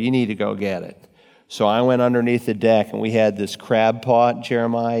under there. You need to go get it. So I went underneath the deck, and we had this crab pot,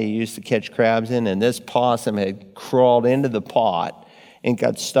 Jeremiah used to catch crabs in, and this possum had crawled into the pot and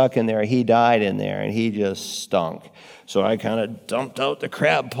got stuck in there. He died in there, and he just stunk. So I kind of dumped out the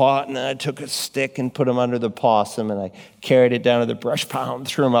crab pot, and then I took a stick and put him under the possum, and I carried it down to the brush pile and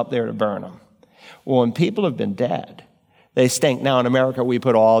threw him up there to burn him. Well, when people have been dead, they stink. Now, in America, we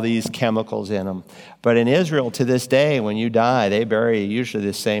put all these chemicals in them. But in Israel, to this day, when you die, they bury you usually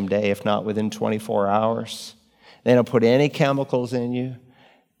the same day, if not within 24 hours. They don't put any chemicals in you.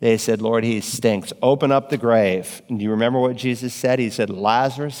 They said, Lord, he stinks. Open up the grave. And do you remember what Jesus said? He said,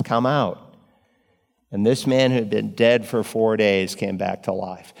 Lazarus, come out. And this man who had been dead for 4 days came back to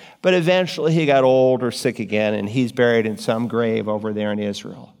life. But eventually he got old or sick again, and he's buried in some grave over there in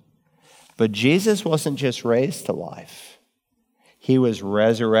Israel. But Jesus wasn't just raised to life. He was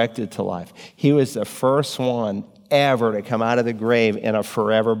resurrected to life. He was the first one ever to come out of the grave in a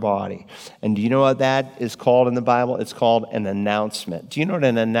forever body. And do you know what that is called in the Bible? It's called an announcement. Do you know what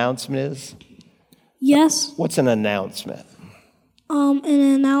an announcement is? Yes. What's an announcement? An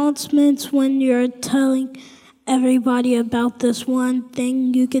announcement's when you're telling everybody about this one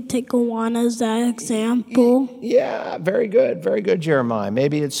thing. You could take Awana as that example. Yeah, very good, Jeremiah.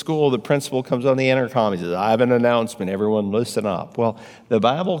 Maybe at school the principal comes on the intercom. He says, I have an announcement. Everyone listen up. Well, the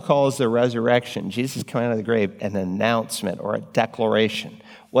Bible calls the resurrection, Jesus coming out of the grave, an announcement or a declaration.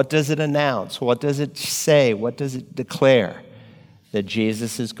 What does it announce? What does it say? What does it declare? That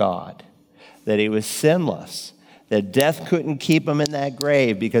Jesus is God, that he was sinless, that death couldn't keep him in that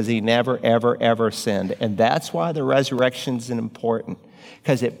grave because he never, ever, ever sinned. And that's why the resurrection is important,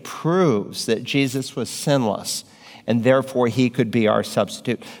 because it proves that Jesus was sinless, and therefore he could be our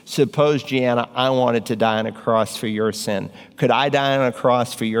substitute. Suppose, Gianna, I wanted to die on a cross for your sin. Could I die on a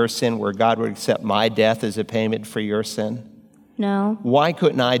cross for your sin where God would accept my death as a payment for your sin? No. Why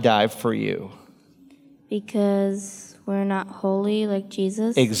couldn't I die for you? Because we're not holy like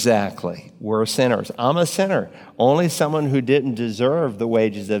Jesus. Exactly. We're sinners. I'm a sinner. Only someone who didn't deserve the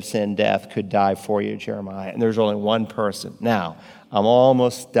wages of sin, death, could die for you, Jeremiah. And there's only one person. Now, I'm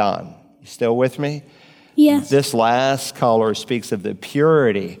almost done. You still with me? Yes. This last color speaks of the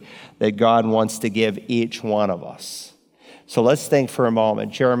purity that God wants to give each one of us. So let's think for a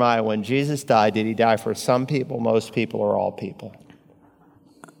moment. Jeremiah, when Jesus died, did he die for some people, most people, or all people?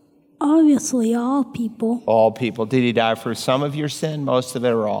 Obviously, all people. All people. Did he die for some of your sin, most of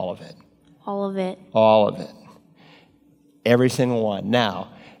it, or all of it? All of it. All of it. Every single one.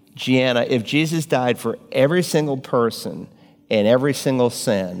 Now, Gianna, if Jesus died for every single person and every single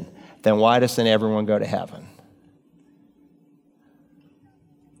sin, then why doesn't everyone go to heaven?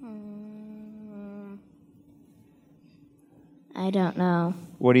 I don't know.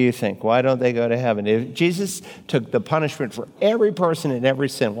 What do you think? Why don't they go to heaven? If Jesus took the punishment for every person and every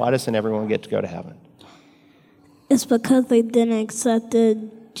sin, why doesn't everyone get to go to heaven? It's because they didn't accept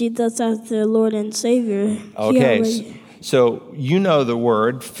Jesus as their Lord and Savior. Okay, so you know the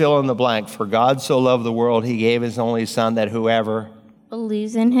word, fill in the blank. For God so loved the world, he gave his only son that whoever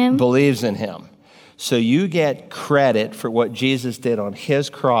Believes in him. believes in him. So you get credit for what Jesus did on his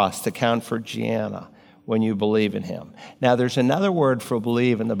cross to count for Gianna when you believe in him. Now, there's another word for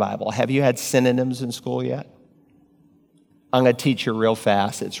believe in the Bible. Have you had synonyms in school yet? I'm going to teach you real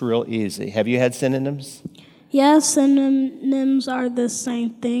fast. It's real easy. Have you had synonyms? Yes, synonyms are the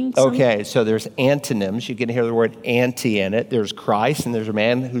same thing. Okay, so there's antonyms. You can hear the word anti in it. There's Christ, and there's a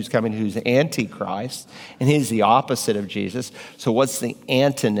man who's coming who's antichrist, and he's the opposite of Jesus. So what's the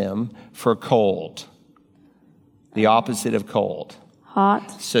antonym for cold? The opposite of cold.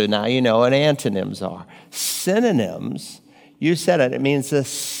 Hot. So now you know what antonyms are. Synonyms, You said it. It means the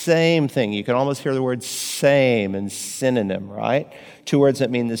same thing. You can almost hear the word same and synonym, right? Two words that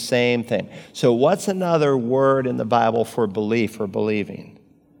mean the same thing. So what's another word in the Bible for belief or believing?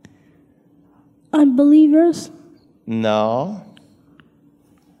 Unbelievers? No.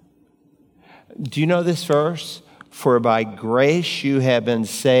 Do you know this verse? For by grace you have been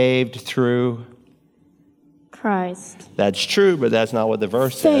saved through Christ. That's true, but that's not what the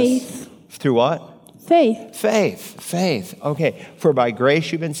verse Faith. says. Through what? Faith. Faith. Okay. For by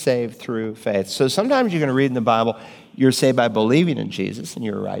grace you've been saved through faith. So sometimes you're going to read in the Bible, you're saved by believing in Jesus, and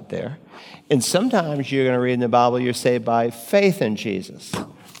you're right there. And sometimes you're going to read in the Bible, you're saved by faith in Jesus.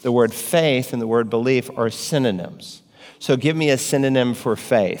 The word faith and the word belief are synonyms. So give me a synonym for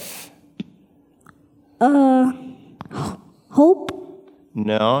faith. Hope?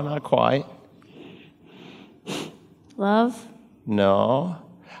 No, not quite. Love. No.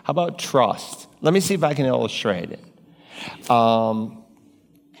 How about trust? Let me see if I can illustrate it.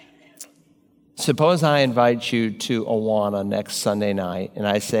 Suppose I invite you to Awana next Sunday night, and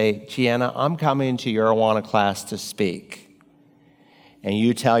I say, Gianna, I'm coming to your Awana class to speak. And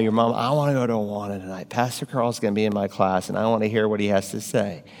you tell your mom, I want to go to Awana tonight. Pastor Carl's going to be in my class, and I want to hear what he has to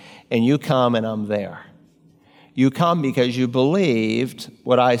say. And you come, and I'm there. You come because you believed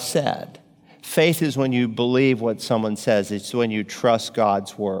what I said. Faith is when you believe what someone says. It's when you trust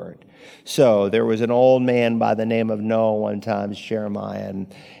God's word. So there was an old man by the name of Noah one time, Jeremiah,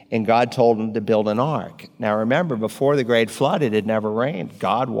 and God told him to build an ark. Now remember, before the great flood, it had never rained.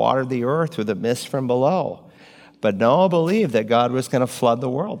 God watered the earth with a mist from below. But Noah believed that God was going to flood the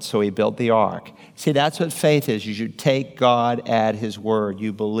world, so he built the ark. See, that's what faith is. You take God at his word.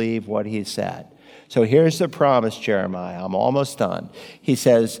 You believe what he said. So here's the promise, Jeremiah. I'm almost done. He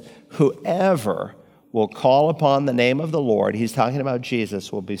says, whoever will call upon the name of the Lord, he's talking about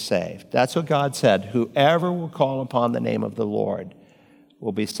Jesus, will be saved. That's what God said. Whoever will call upon the name of the Lord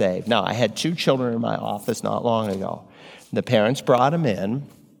will be saved. Now, I had 2 children in my office not long ago. The parents brought them in.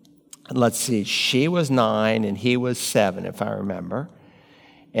 Let's see, she was 9 and he was 7, if I remember.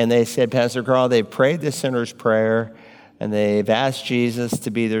 And they said, Pastor Carl, they've prayed the sinner's prayer and they've asked Jesus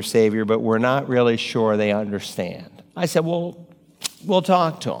to be their Savior, but we're not really sure they understand. I said, well, we'll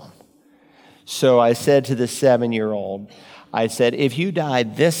talk to them. So I said to the 7-year-old, I said, if you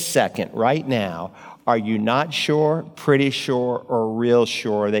died this second, right now, are you not sure, pretty sure, or real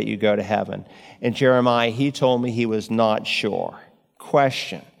sure that you go to heaven? And Jeremiah, he told me he was not sure.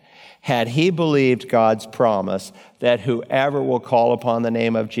 Question. Had he believed God's promise that whoever will call upon the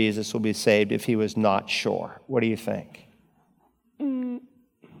name of Jesus will be saved if he was not sure? What do you think?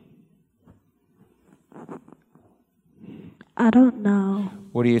 I don't know.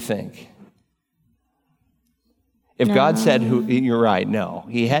 What do you think? If God said, you're right, no.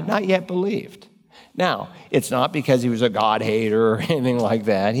 He had not yet believed. Now, it's not because he was a God hater or anything like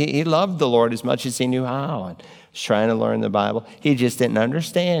that. He loved the Lord as much as he knew how and was trying to learn the Bible. He just didn't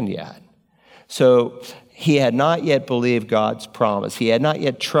understand yet. So he had not yet believed God's promise. He had not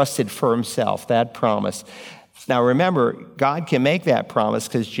yet trusted for himself that promise. Now remember, God can make that promise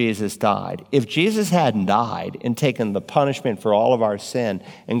because Jesus died. If Jesus hadn't died and taken the punishment for all of our sin,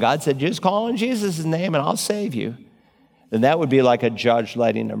 and God said, just call on Jesus' name and I'll save you, then that would be like a judge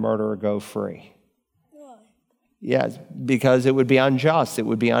letting a murderer go free. Why? Yeah, because it would be unjust. It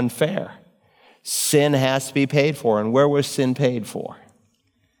would be unfair. Sin has to be paid for. And where was sin paid for?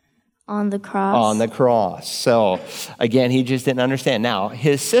 On the cross. On the cross. So, again, he just didn't understand. Now,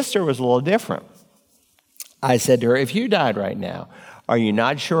 his sister was a little different. I said to her, if you died right now, are you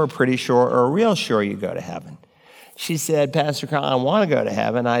not sure, pretty sure, or real sure you go to heaven? She said, Pastor Carl, I want to go to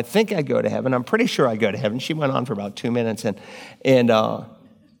heaven. I think I go to heaven. I'm pretty sure I go to heaven. She went on for about 2 minutes.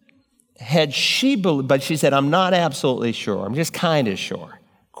 Had she believed, but she said, I'm not absolutely sure. I'm just kind of sure.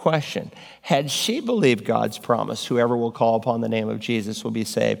 Question, had she believed God's promise, whoever will call upon the name of Jesus will be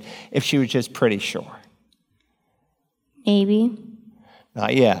saved, if she was just pretty sure? Maybe.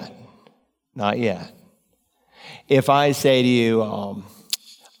 Not yet. Not yet. If I say to you,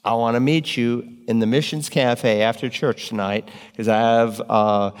 I want to meet you in the Missions Cafe after church tonight because I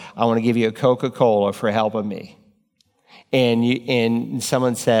want to give you a Coca-Cola for helping me. And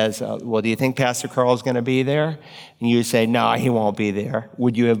someone says, well, do you think Pastor Carl's going to be there? And you say, no, he won't be there.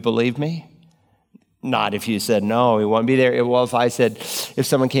 Would you have believed me? Not if you said, no, he won't be there. Well, if I said, if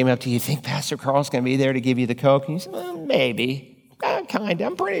someone came up to you, think Pastor Carl's going to be there to give you the Coke? And you said, well, maybe, kind of,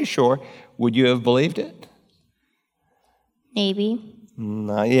 I'm pretty sure. Would you have believed it? Maybe.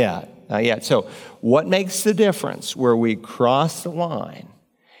 Not yet. Not yet. So what makes the difference where we cross the line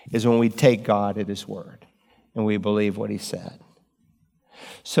is when we take God at his word and we believe what he said.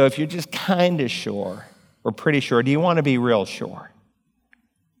 So if you're just kind of sure, Or pretty sure? Do you want to be real sure?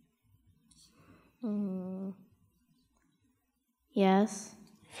 Yes.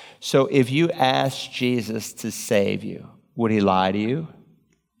 So if you asked Jesus to save you, would he lie to you?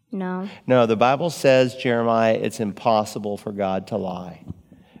 No. No, the Bible says, Jeremiah, it's impossible for God to lie.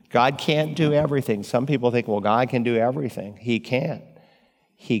 God can't do everything. Some people think, well, God can do everything. He can't.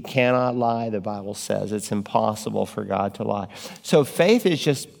 He cannot lie, the Bible says. It's impossible for God to lie. So faith is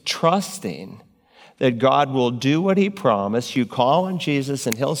just trusting that God will do what he promised. You call on Jesus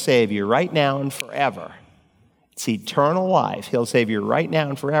and he'll save you right now and forever. It's eternal life. He'll save you right now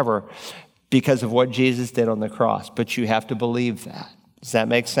and forever because of what Jesus did on the cross. But you have to believe that. Does that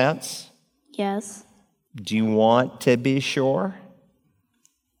make sense? Yes. Do you want to be sure?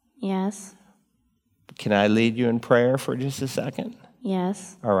 Yes. Can I lead you in prayer for just a second?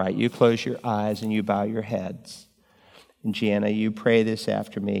 Yes. All right, you close your eyes and you bow your heads. And Gianna, you pray this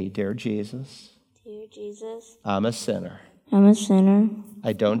after me. Dear Jesus, Dear Jesus, I'm a sinner. I'm a sinner.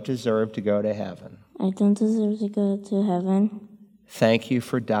 I don't deserve to go to heaven. I don't deserve to go to heaven. Thank you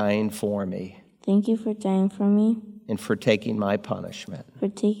for dying for me Thank you for dying for me, and for taking my punishment. for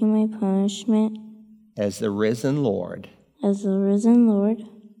taking my punishment. As the risen Lord, As the risen Lord,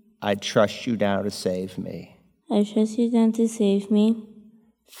 I trust you now to save me. I trust you then to save me.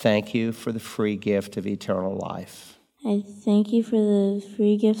 Thank you for the free gift of eternal life. I thank you for the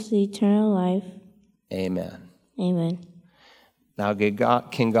free gifts of eternal life. Amen. Amen. Now,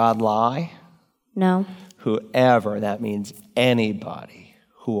 can God lie? No. Whoever, that means anybody,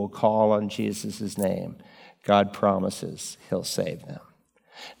 who will call on Jesus' name, God promises he'll save them.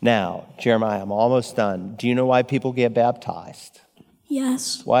 Now, Jeremiah, I'm almost done. Do you know why people get baptized?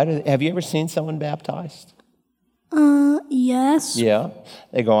 Yes. Have you ever seen someone baptized? Yes. Yeah.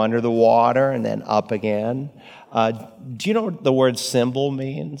 They go under the water and then up again. Do you know what the word symbol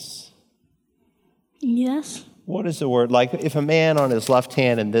means? Yes. What is the word? Like if a man on his left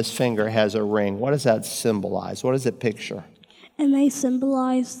hand and this finger has a ring, what does that symbolize? What does it picture? It may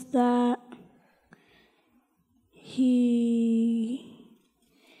symbolize that he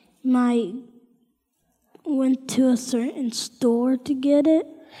might went to a certain store to get it.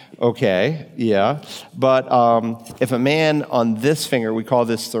 Okay, yeah. But if a man on this finger, we call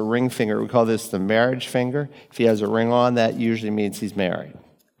this the ring finger, we call this the marriage finger. If he has a ring on, that usually means he's married.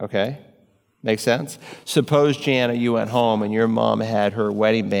 Okay? Make sense? Suppose, Jana, you went home and your mom had her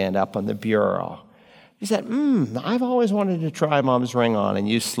wedding band up on the bureau. You said, I've always wanted to try Mom's ring on, and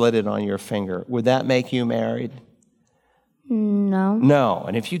you slid it on your finger. Would that make you married? No. No.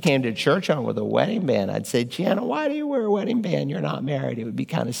 And if you came to church on with a wedding band, I'd say, Gianna, why do you wear a wedding band? You're not married. It would be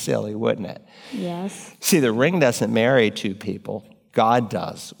kind of silly, wouldn't it? Yes. See, the ring doesn't marry two people. God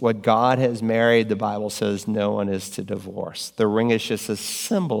does. What God has married, the Bible says, no one is to divorce. The ring is just a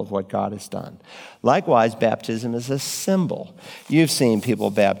symbol of what God has done. Likewise, baptism is a symbol. You've seen people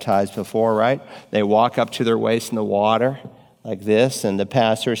baptized before, right? They walk up to their waist in the water like this, and the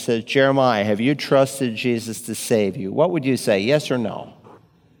pastor says, Jeremiah, have you trusted Jesus to save you? What would you say, yes or no?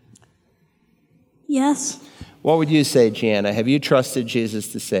 Yes. What would you say, Gianna? Have you trusted Jesus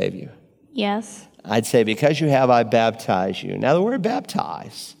to save you? Yes. I'd say, because you have, I baptize you. Now, the word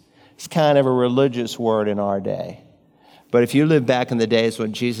baptize is kind of a religious word in our day. But if you live back in the days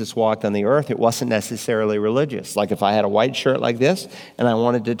when Jesus walked on the earth, it wasn't necessarily religious. Like if I had a white shirt like this and I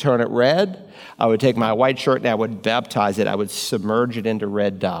wanted to turn it red, I would take my white shirt and I would baptize it. I would submerge it into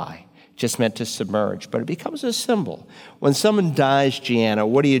red dye. Just meant to submerge. But it becomes a symbol. When someone dies, Gianna,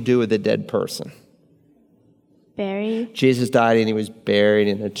 what do you do with a dead person? Buried. Jesus died and he was buried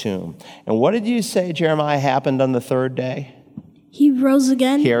in a tomb. And what did you say, Jeremiah, happened on the third day? He rose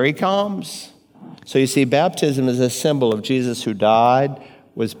again. Here he comes. So you see, baptism is a symbol of Jesus who died,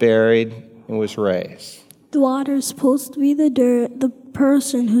 was buried, and was raised. The water is supposed to be the dirt. The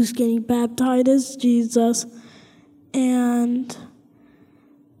person who's getting baptized is Jesus. And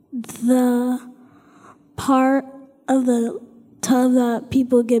the part of the tub that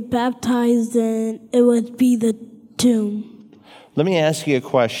people get baptized in, it would be the tomb. Let me ask you a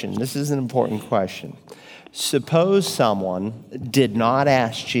question. This is an important question. Suppose someone did not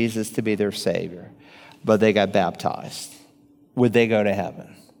ask Jesus to be their Savior, but they got baptized. Would they go to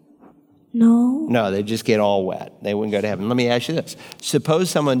heaven? No. No, they'd just get all wet. They wouldn't go to heaven. Let me ask you this. Suppose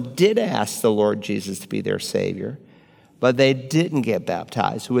someone did ask the Lord Jesus to be their Savior, but they didn't get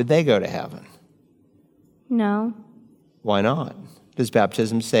baptized. Would they go to heaven? No. Why not? Does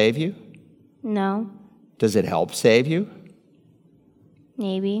baptism save you? No. Does it help save you?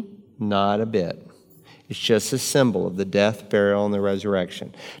 Maybe. Not a bit. It's just a symbol of the death, burial, and the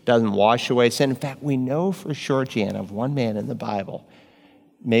resurrection. It doesn't wash away sin. In fact, we know for sure, Jan, of one man in the Bible,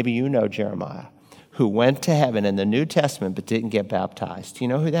 maybe you know Jeremiah, who went to heaven in the New Testament but didn't get baptized. Do you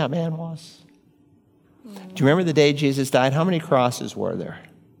know who that man was? Do you remember the day Jesus died? How many crosses were there?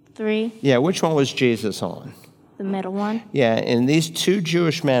 3. Yeah, which one was Jesus on? The middle one. Yeah, and these 2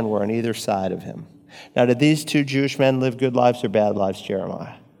 Jewish men were on either side of him. Now, did these 2 Jewish men live good lives or bad lives,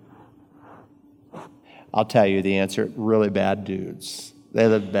 Jeremiah? I'll tell you the answer, really bad dudes. They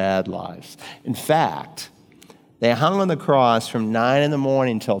lived bad lives. In fact, they hung on the cross from 9 in the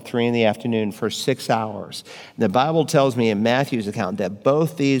morning till 3 in the afternoon for 6 hours. The Bible tells me in Matthew's account that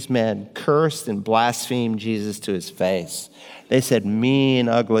both these men cursed and blasphemed Jesus to his face. They said mean,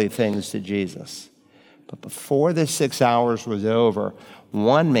 ugly things to Jesus. But before the 6 hours was over,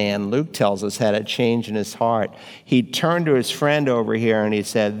 one man, Luke tells us, had a change in his heart. He turned to his friend over here and he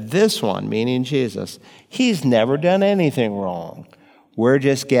said, this one, meaning Jesus, he's never done anything wrong. We're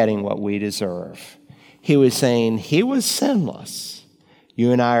just getting what we deserve. He was saying he was sinless.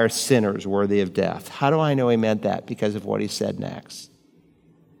 You and I are sinners worthy of death. How do I know he meant that? Because of what he said next.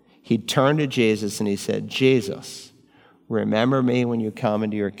 He turned to Jesus and he said, Jesus, remember me when you come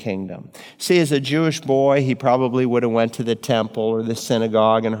into your kingdom. See, as a Jewish boy, he probably would have went to the temple or the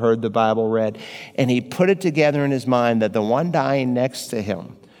synagogue and heard the Bible read. And he put it together in his mind that the one dying next to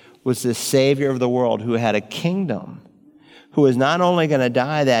him was the Savior of the world who had a kingdom, who was not only going to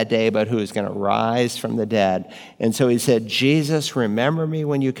die that day, but who was going to rise from the dead. And so he said, Jesus, remember me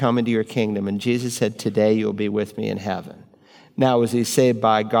when you come into your kingdom. And Jesus said, today you'll be with me in heaven. Now, was he saved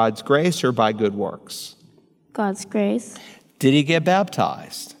by God's grace or by good works? God's grace. Did he get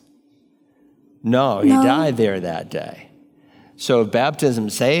baptized? No, he died there that day. So if baptism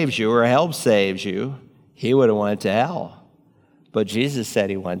saves you or help saves you, he would have went to hell. But Jesus said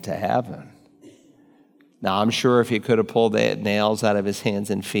he went to heaven. Now, I'm sure if he could have pulled the nails out of his hands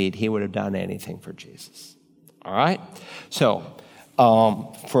and feet, he would have done anything for Jesus. All right? So,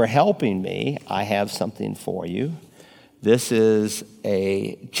 for helping me, I have something for you. This is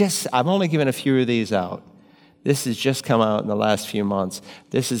I've only given a few of these out. This has just come out in the last few months.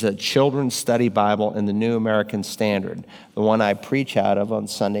 This is a children's study Bible in the New American Standard, the one I preach out of on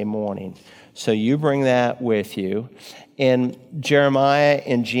Sunday morning. So you bring that with you. And Jeremiah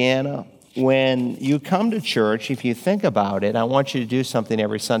and Gianna, when you come to church, if you think about it, I want you to do something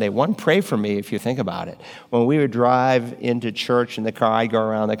every Sunday. One, pray for me if you think about it. When we would drive into church in the car, I'd go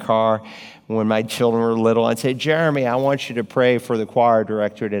around the car. When my children were little, I'd say, Jeremy, I want you to pray for the choir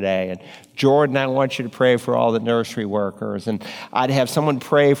director today. And Jordan, I want you to pray for all the nursery workers. And I'd have someone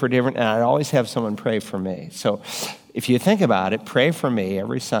pray for different, and I'd always have someone pray for me. So if you think about it, pray for me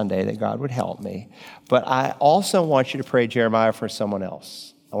every Sunday that God would help me. But I also want you to pray, Jeremiah, for someone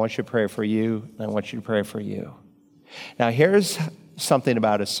else. I want you to pray for you, and I want you to pray for you. Now, here's something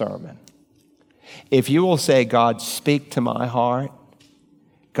about a sermon. If you will say, God, speak to my heart,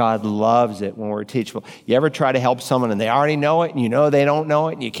 God loves it when we're teachable. You ever try to help someone and they already know it and you know they don't know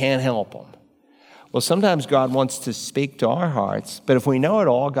it and you can't help them? Well, sometimes God wants to speak to our hearts, but if we know it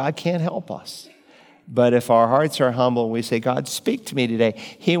all, God can't help us. But if our hearts are humble and we say, God, speak to me today,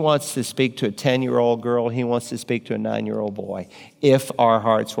 he wants to speak to a 10-year-old girl. He wants to speak to a 9-year-old boy if our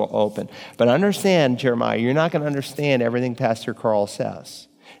hearts will open. But understand, Jeremiah, you're not going to understand everything Pastor Carl says.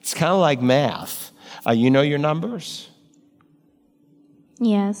 It's kind of like math. You know your numbers?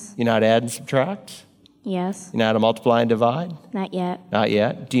 Yes. You know how to add and subtract? Yes. You know how to multiply and divide? Not yet. Not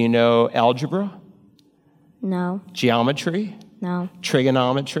yet. Do you know algebra? No. Geometry? No.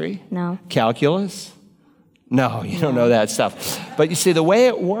 Trigonometry? No. Calculus? No, you don't know that stuff. But you see, the way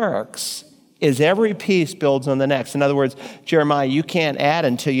it works is every piece builds on the next. In other words, Jeremiah, you can't add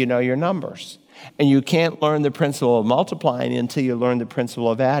until you know your numbers. And you can't learn the principle of multiplying until you learn the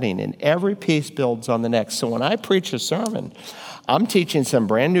principle of adding. And every piece builds on the next. So when I preach a sermon, I'm teaching some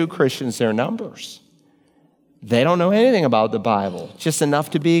brand new Christians their numbers. They don't know anything about the Bible, just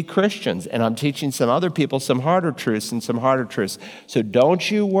enough to be Christians. And I'm teaching some other people some harder truths and some harder truths. So don't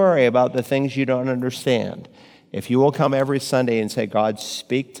you worry about the things you don't understand. If you will come every Sunday and say, God,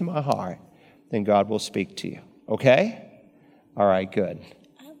 speak to my heart, then God will speak to you. Okay? All right, good.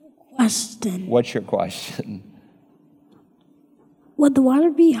 Question. What's your question? Would the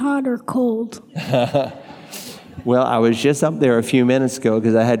water be hot or cold? Well, I was just up there a few minutes ago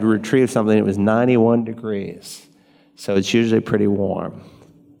because I had to retrieve something. It was 91 degrees. So it's usually pretty warm.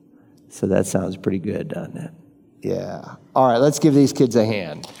 So that sounds pretty good, doesn't it? Yeah. All right, let's give these kids a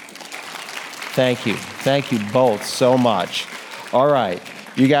hand. Thank you. Thank you both so much. All right.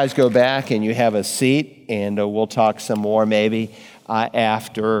 You guys go back and you have a seat, and we'll talk some more maybe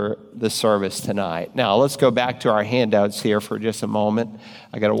after the service tonight. Now, let's go back to our handouts here for just a moment.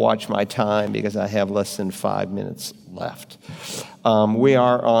 I got to watch my time because I have less than 5 minutes left. We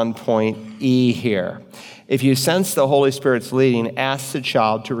are on point E here. If you sense the Holy Spirit's leading, ask the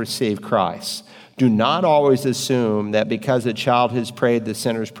child to receive Christ. Do not always assume that because a child has prayed the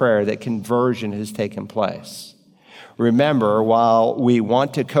sinner's prayer that conversion has taken place. Remember, while we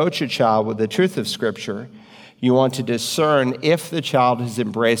want to coach a child with the truth of Scripture, you want to discern if the child has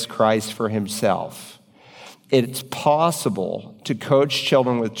embraced Christ for himself. It's possible to coach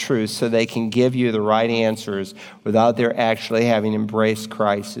children with truth so they can give you the right answers without their actually having embraced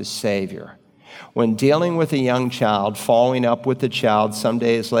Christ as Savior. When dealing with a young child, following up with the child some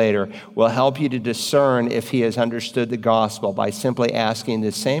days later will help you to discern if he has understood the gospel by simply asking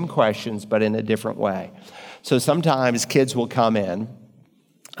the same questions but in a different way. So sometimes kids will come in,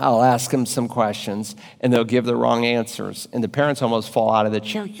 I'll ask them some questions, and they'll give the wrong answers. And the parents almost fall out of the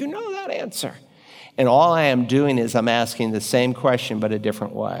chair. You know that answer. And all I am doing is I'm asking the same question but a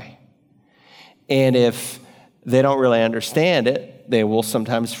different way. And if they don't really understand it, they will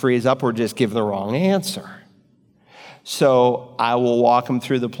sometimes freeze up or just give the wrong answer. So I will walk them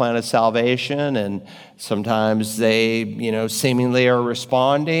through the plan of salvation, and sometimes they, seemingly are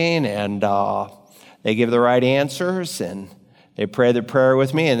responding, and they give the right answers, and they pray the prayer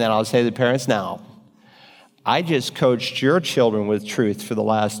with me, and then I'll say to the parents, now, I just coached your children with truth for the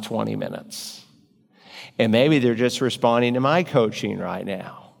last 20 minutes. And maybe they're just responding to my coaching right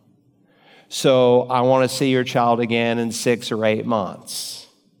now. So I want to see your child again in 6 or 8 months.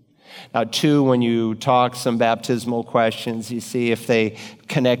 Now, 2, when you talk some baptismal questions, you see if they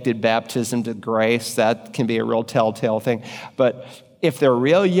connected baptism to grace. That can be a real telltale thing. But if they're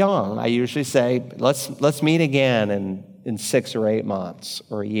real young, I usually say, let's meet again in 6 or 8 months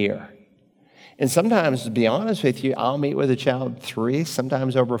or a year. And sometimes, to be honest with you, I'll meet with a child 3,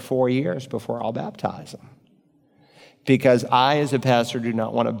 sometimes over 4 years before I'll baptize them. Because I, as a pastor, do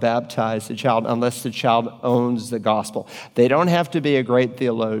not want to baptize the child unless the child owns the gospel. They don't have to be a great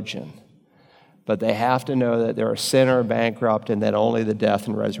theologian, but they have to know that they're a sinner, bankrupt, and that only the death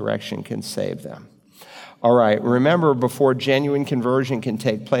and resurrection can save them. All right, remember, before genuine conversion can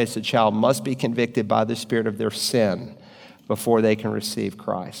take place, the child must be convicted by the Spirit of their sin before they can receive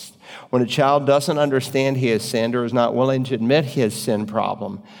Christ. When a child doesn't understand he has sinned or is not willing to admit his sin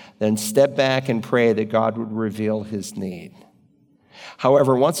problem, then step back and pray that God would reveal his need.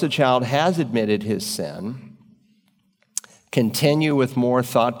 However, once a child has admitted his sin, continue with more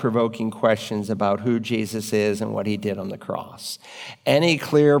thought-provoking questions about who Jesus is and what he did on the cross. Any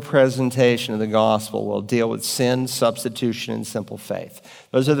clear presentation of the gospel will deal with sin, substitution, and simple faith.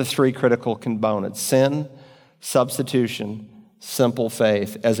 Those are the 3 critical components: sin, substitution, simple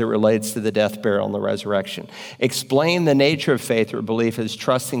faith as it relates to the death, burial, and the resurrection. Explain the nature of faith or belief as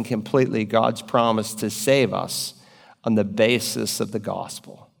trusting completely God's promise to save us on the basis of the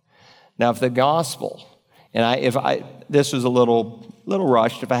gospel. Now, if the gospel, this was a little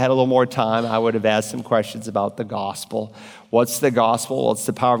rushed. If I had a little more time, I would have asked some questions about the gospel. What's the gospel? Well, it's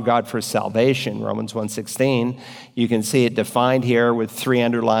the power of God for salvation, Romans 1:16. You can see it defined here with 3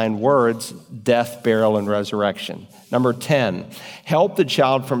 underlined words: death, burial, and resurrection. Number 10, help the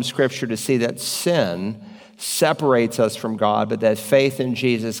child from Scripture to see that sin separates us from God, but that faith in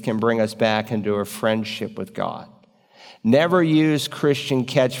Jesus can bring us back into a friendship with God. Never use Christian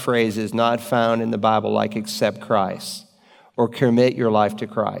catchphrases not found in the Bible like accept Christ or commit your life to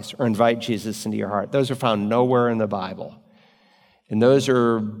Christ or invite Jesus into your heart. Those are found nowhere in the Bible. And those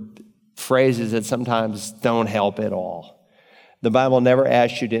are phrases that sometimes don't help at all. The Bible never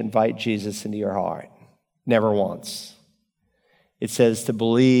asks you to invite Jesus into your heart. Never once. It says to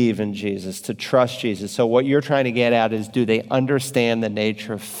believe in Jesus, to trust Jesus. So what you're trying to get at is, do they understand the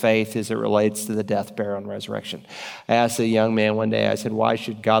nature of faith as it relates to the death, burial, and resurrection? I asked a young man one day, I said, why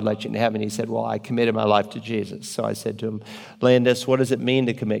should God let you into heaven? He said, well, I committed my life to Jesus. So I said to him, Landis, what does it mean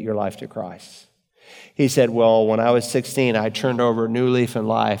to commit your life to Christ? He said, well, when I was 16, I turned over a new leaf in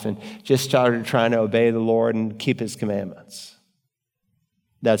life and just started trying to obey the Lord and keep his commandments.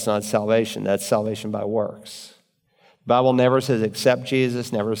 That's not salvation. That's salvation by works. The Bible never says accept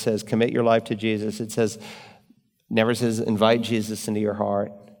Jesus, never says commit your life to Jesus. It never says invite Jesus into your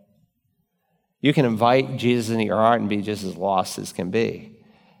heart. You can invite Jesus into your heart and be just as lost as can be.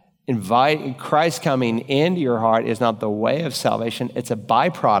 Christ coming into your heart is not the way of salvation. It's a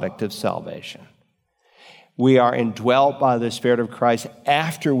byproduct of salvation. We are indwelt by the Spirit of Christ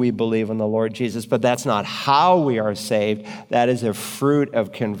after we believe in the Lord Jesus, but that's not how we are saved. That is a fruit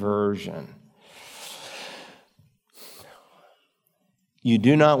of conversion. You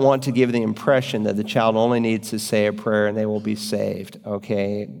do not want to give the impression that the child only needs to say a prayer and they will be saved,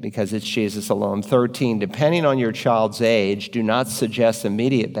 okay, because it's Jesus alone. 13, depending on your child's age, do not suggest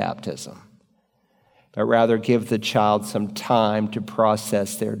immediate baptism. but rather give the child some time to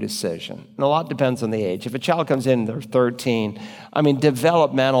process their decision. And a lot depends on the age. If a child comes in and they're 13,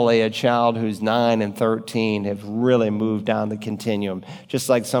 developmentally, a child who's 9 and 13 have really moved down the continuum, just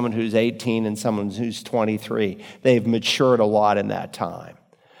like someone who's 18 and someone who's 23. They've matured a lot in that time.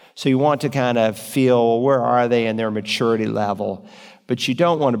 So you want to kind of feel, where are they in their maturity level? But you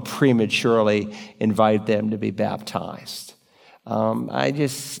don't want to prematurely invite them to be baptized. I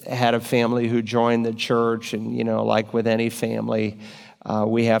just had a family who joined the church, and, like with any family,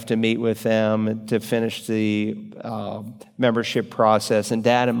 we have to meet with them to finish the membership process. And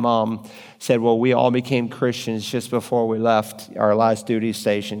Dad and Mom said, well, we all became Christians just before we left our last duty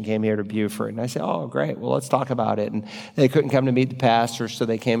station, came here to Buford. And I said, oh, great, well, let's talk about it. And they couldn't come to meet the pastor, so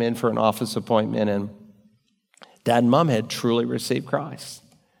they came in for an office appointment, and Dad and Mom had truly received Christ.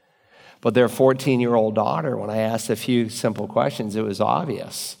 But their 14-year-old daughter, when I asked a few simple questions, it was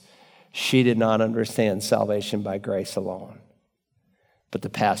obvious. She did not understand salvation by grace alone. But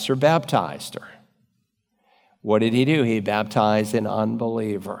the pastor baptized her. What did he do? He baptized an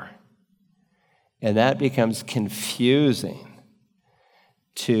unbeliever. And that becomes confusing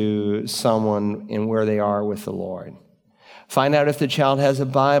to someone in where they are with the Lord. Find out if the child has a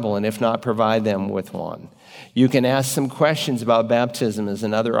Bible, and if not, provide them with one. You can ask some questions about baptism as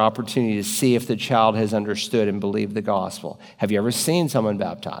another opportunity to see if the child has understood and believed the gospel. Have you ever seen someone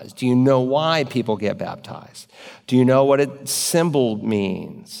baptized? Do you know why people get baptized? Do you know what a symbol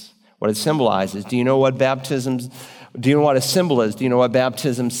means, what it symbolizes? Do you know what do you know what a symbol is? Do you know what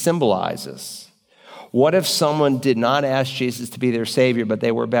baptism symbolizes? What if someone did not ask Jesus to be their Savior, but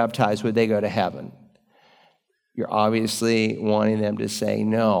they were baptized? Would they go to heaven? You're obviously wanting them to say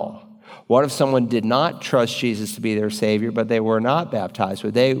no. What if someone did not trust Jesus to be their Savior, but they were not baptized?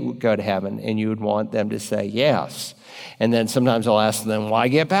 Would they go to heaven? And you would want them to say yes. And then sometimes I'll ask them, why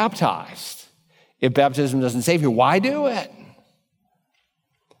get baptized? If baptism doesn't save you, why do it?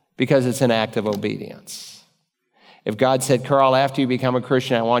 Because it's an act of obedience. If God said, Carl, after you become a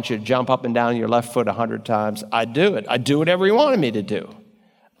Christian, I want you to jump up and down your left foot 100 times, I'd do it. I'd do whatever he wanted me to do,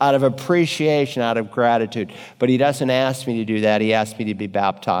 out of appreciation, out of gratitude. But he doesn't ask me to do that. He asks me to be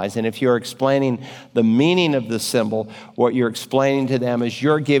baptized. And if you're explaining the meaning of the symbol, what you're explaining to them is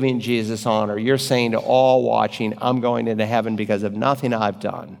you're giving Jesus honor. You're saying to all watching, I'm going into heaven because of nothing I've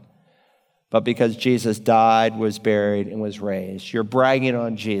done, but because Jesus died, was buried, and was raised. You're bragging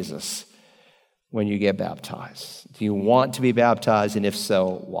on Jesus when you get baptized. Do you want to be baptized? And if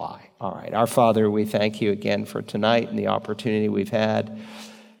so, why? All right. Our Father, we thank you again for tonight and the opportunity we've had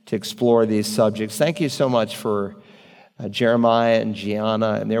to explore these subjects. Thank you so much for Jeremiah and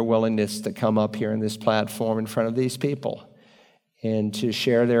Gianna and their willingness to come up here on this platform in front of these people and to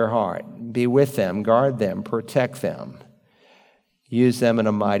share their heart. Be with them, guard them, protect them. Use them in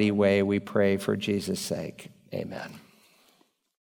a mighty way, we pray, for Jesus' sake. Amen.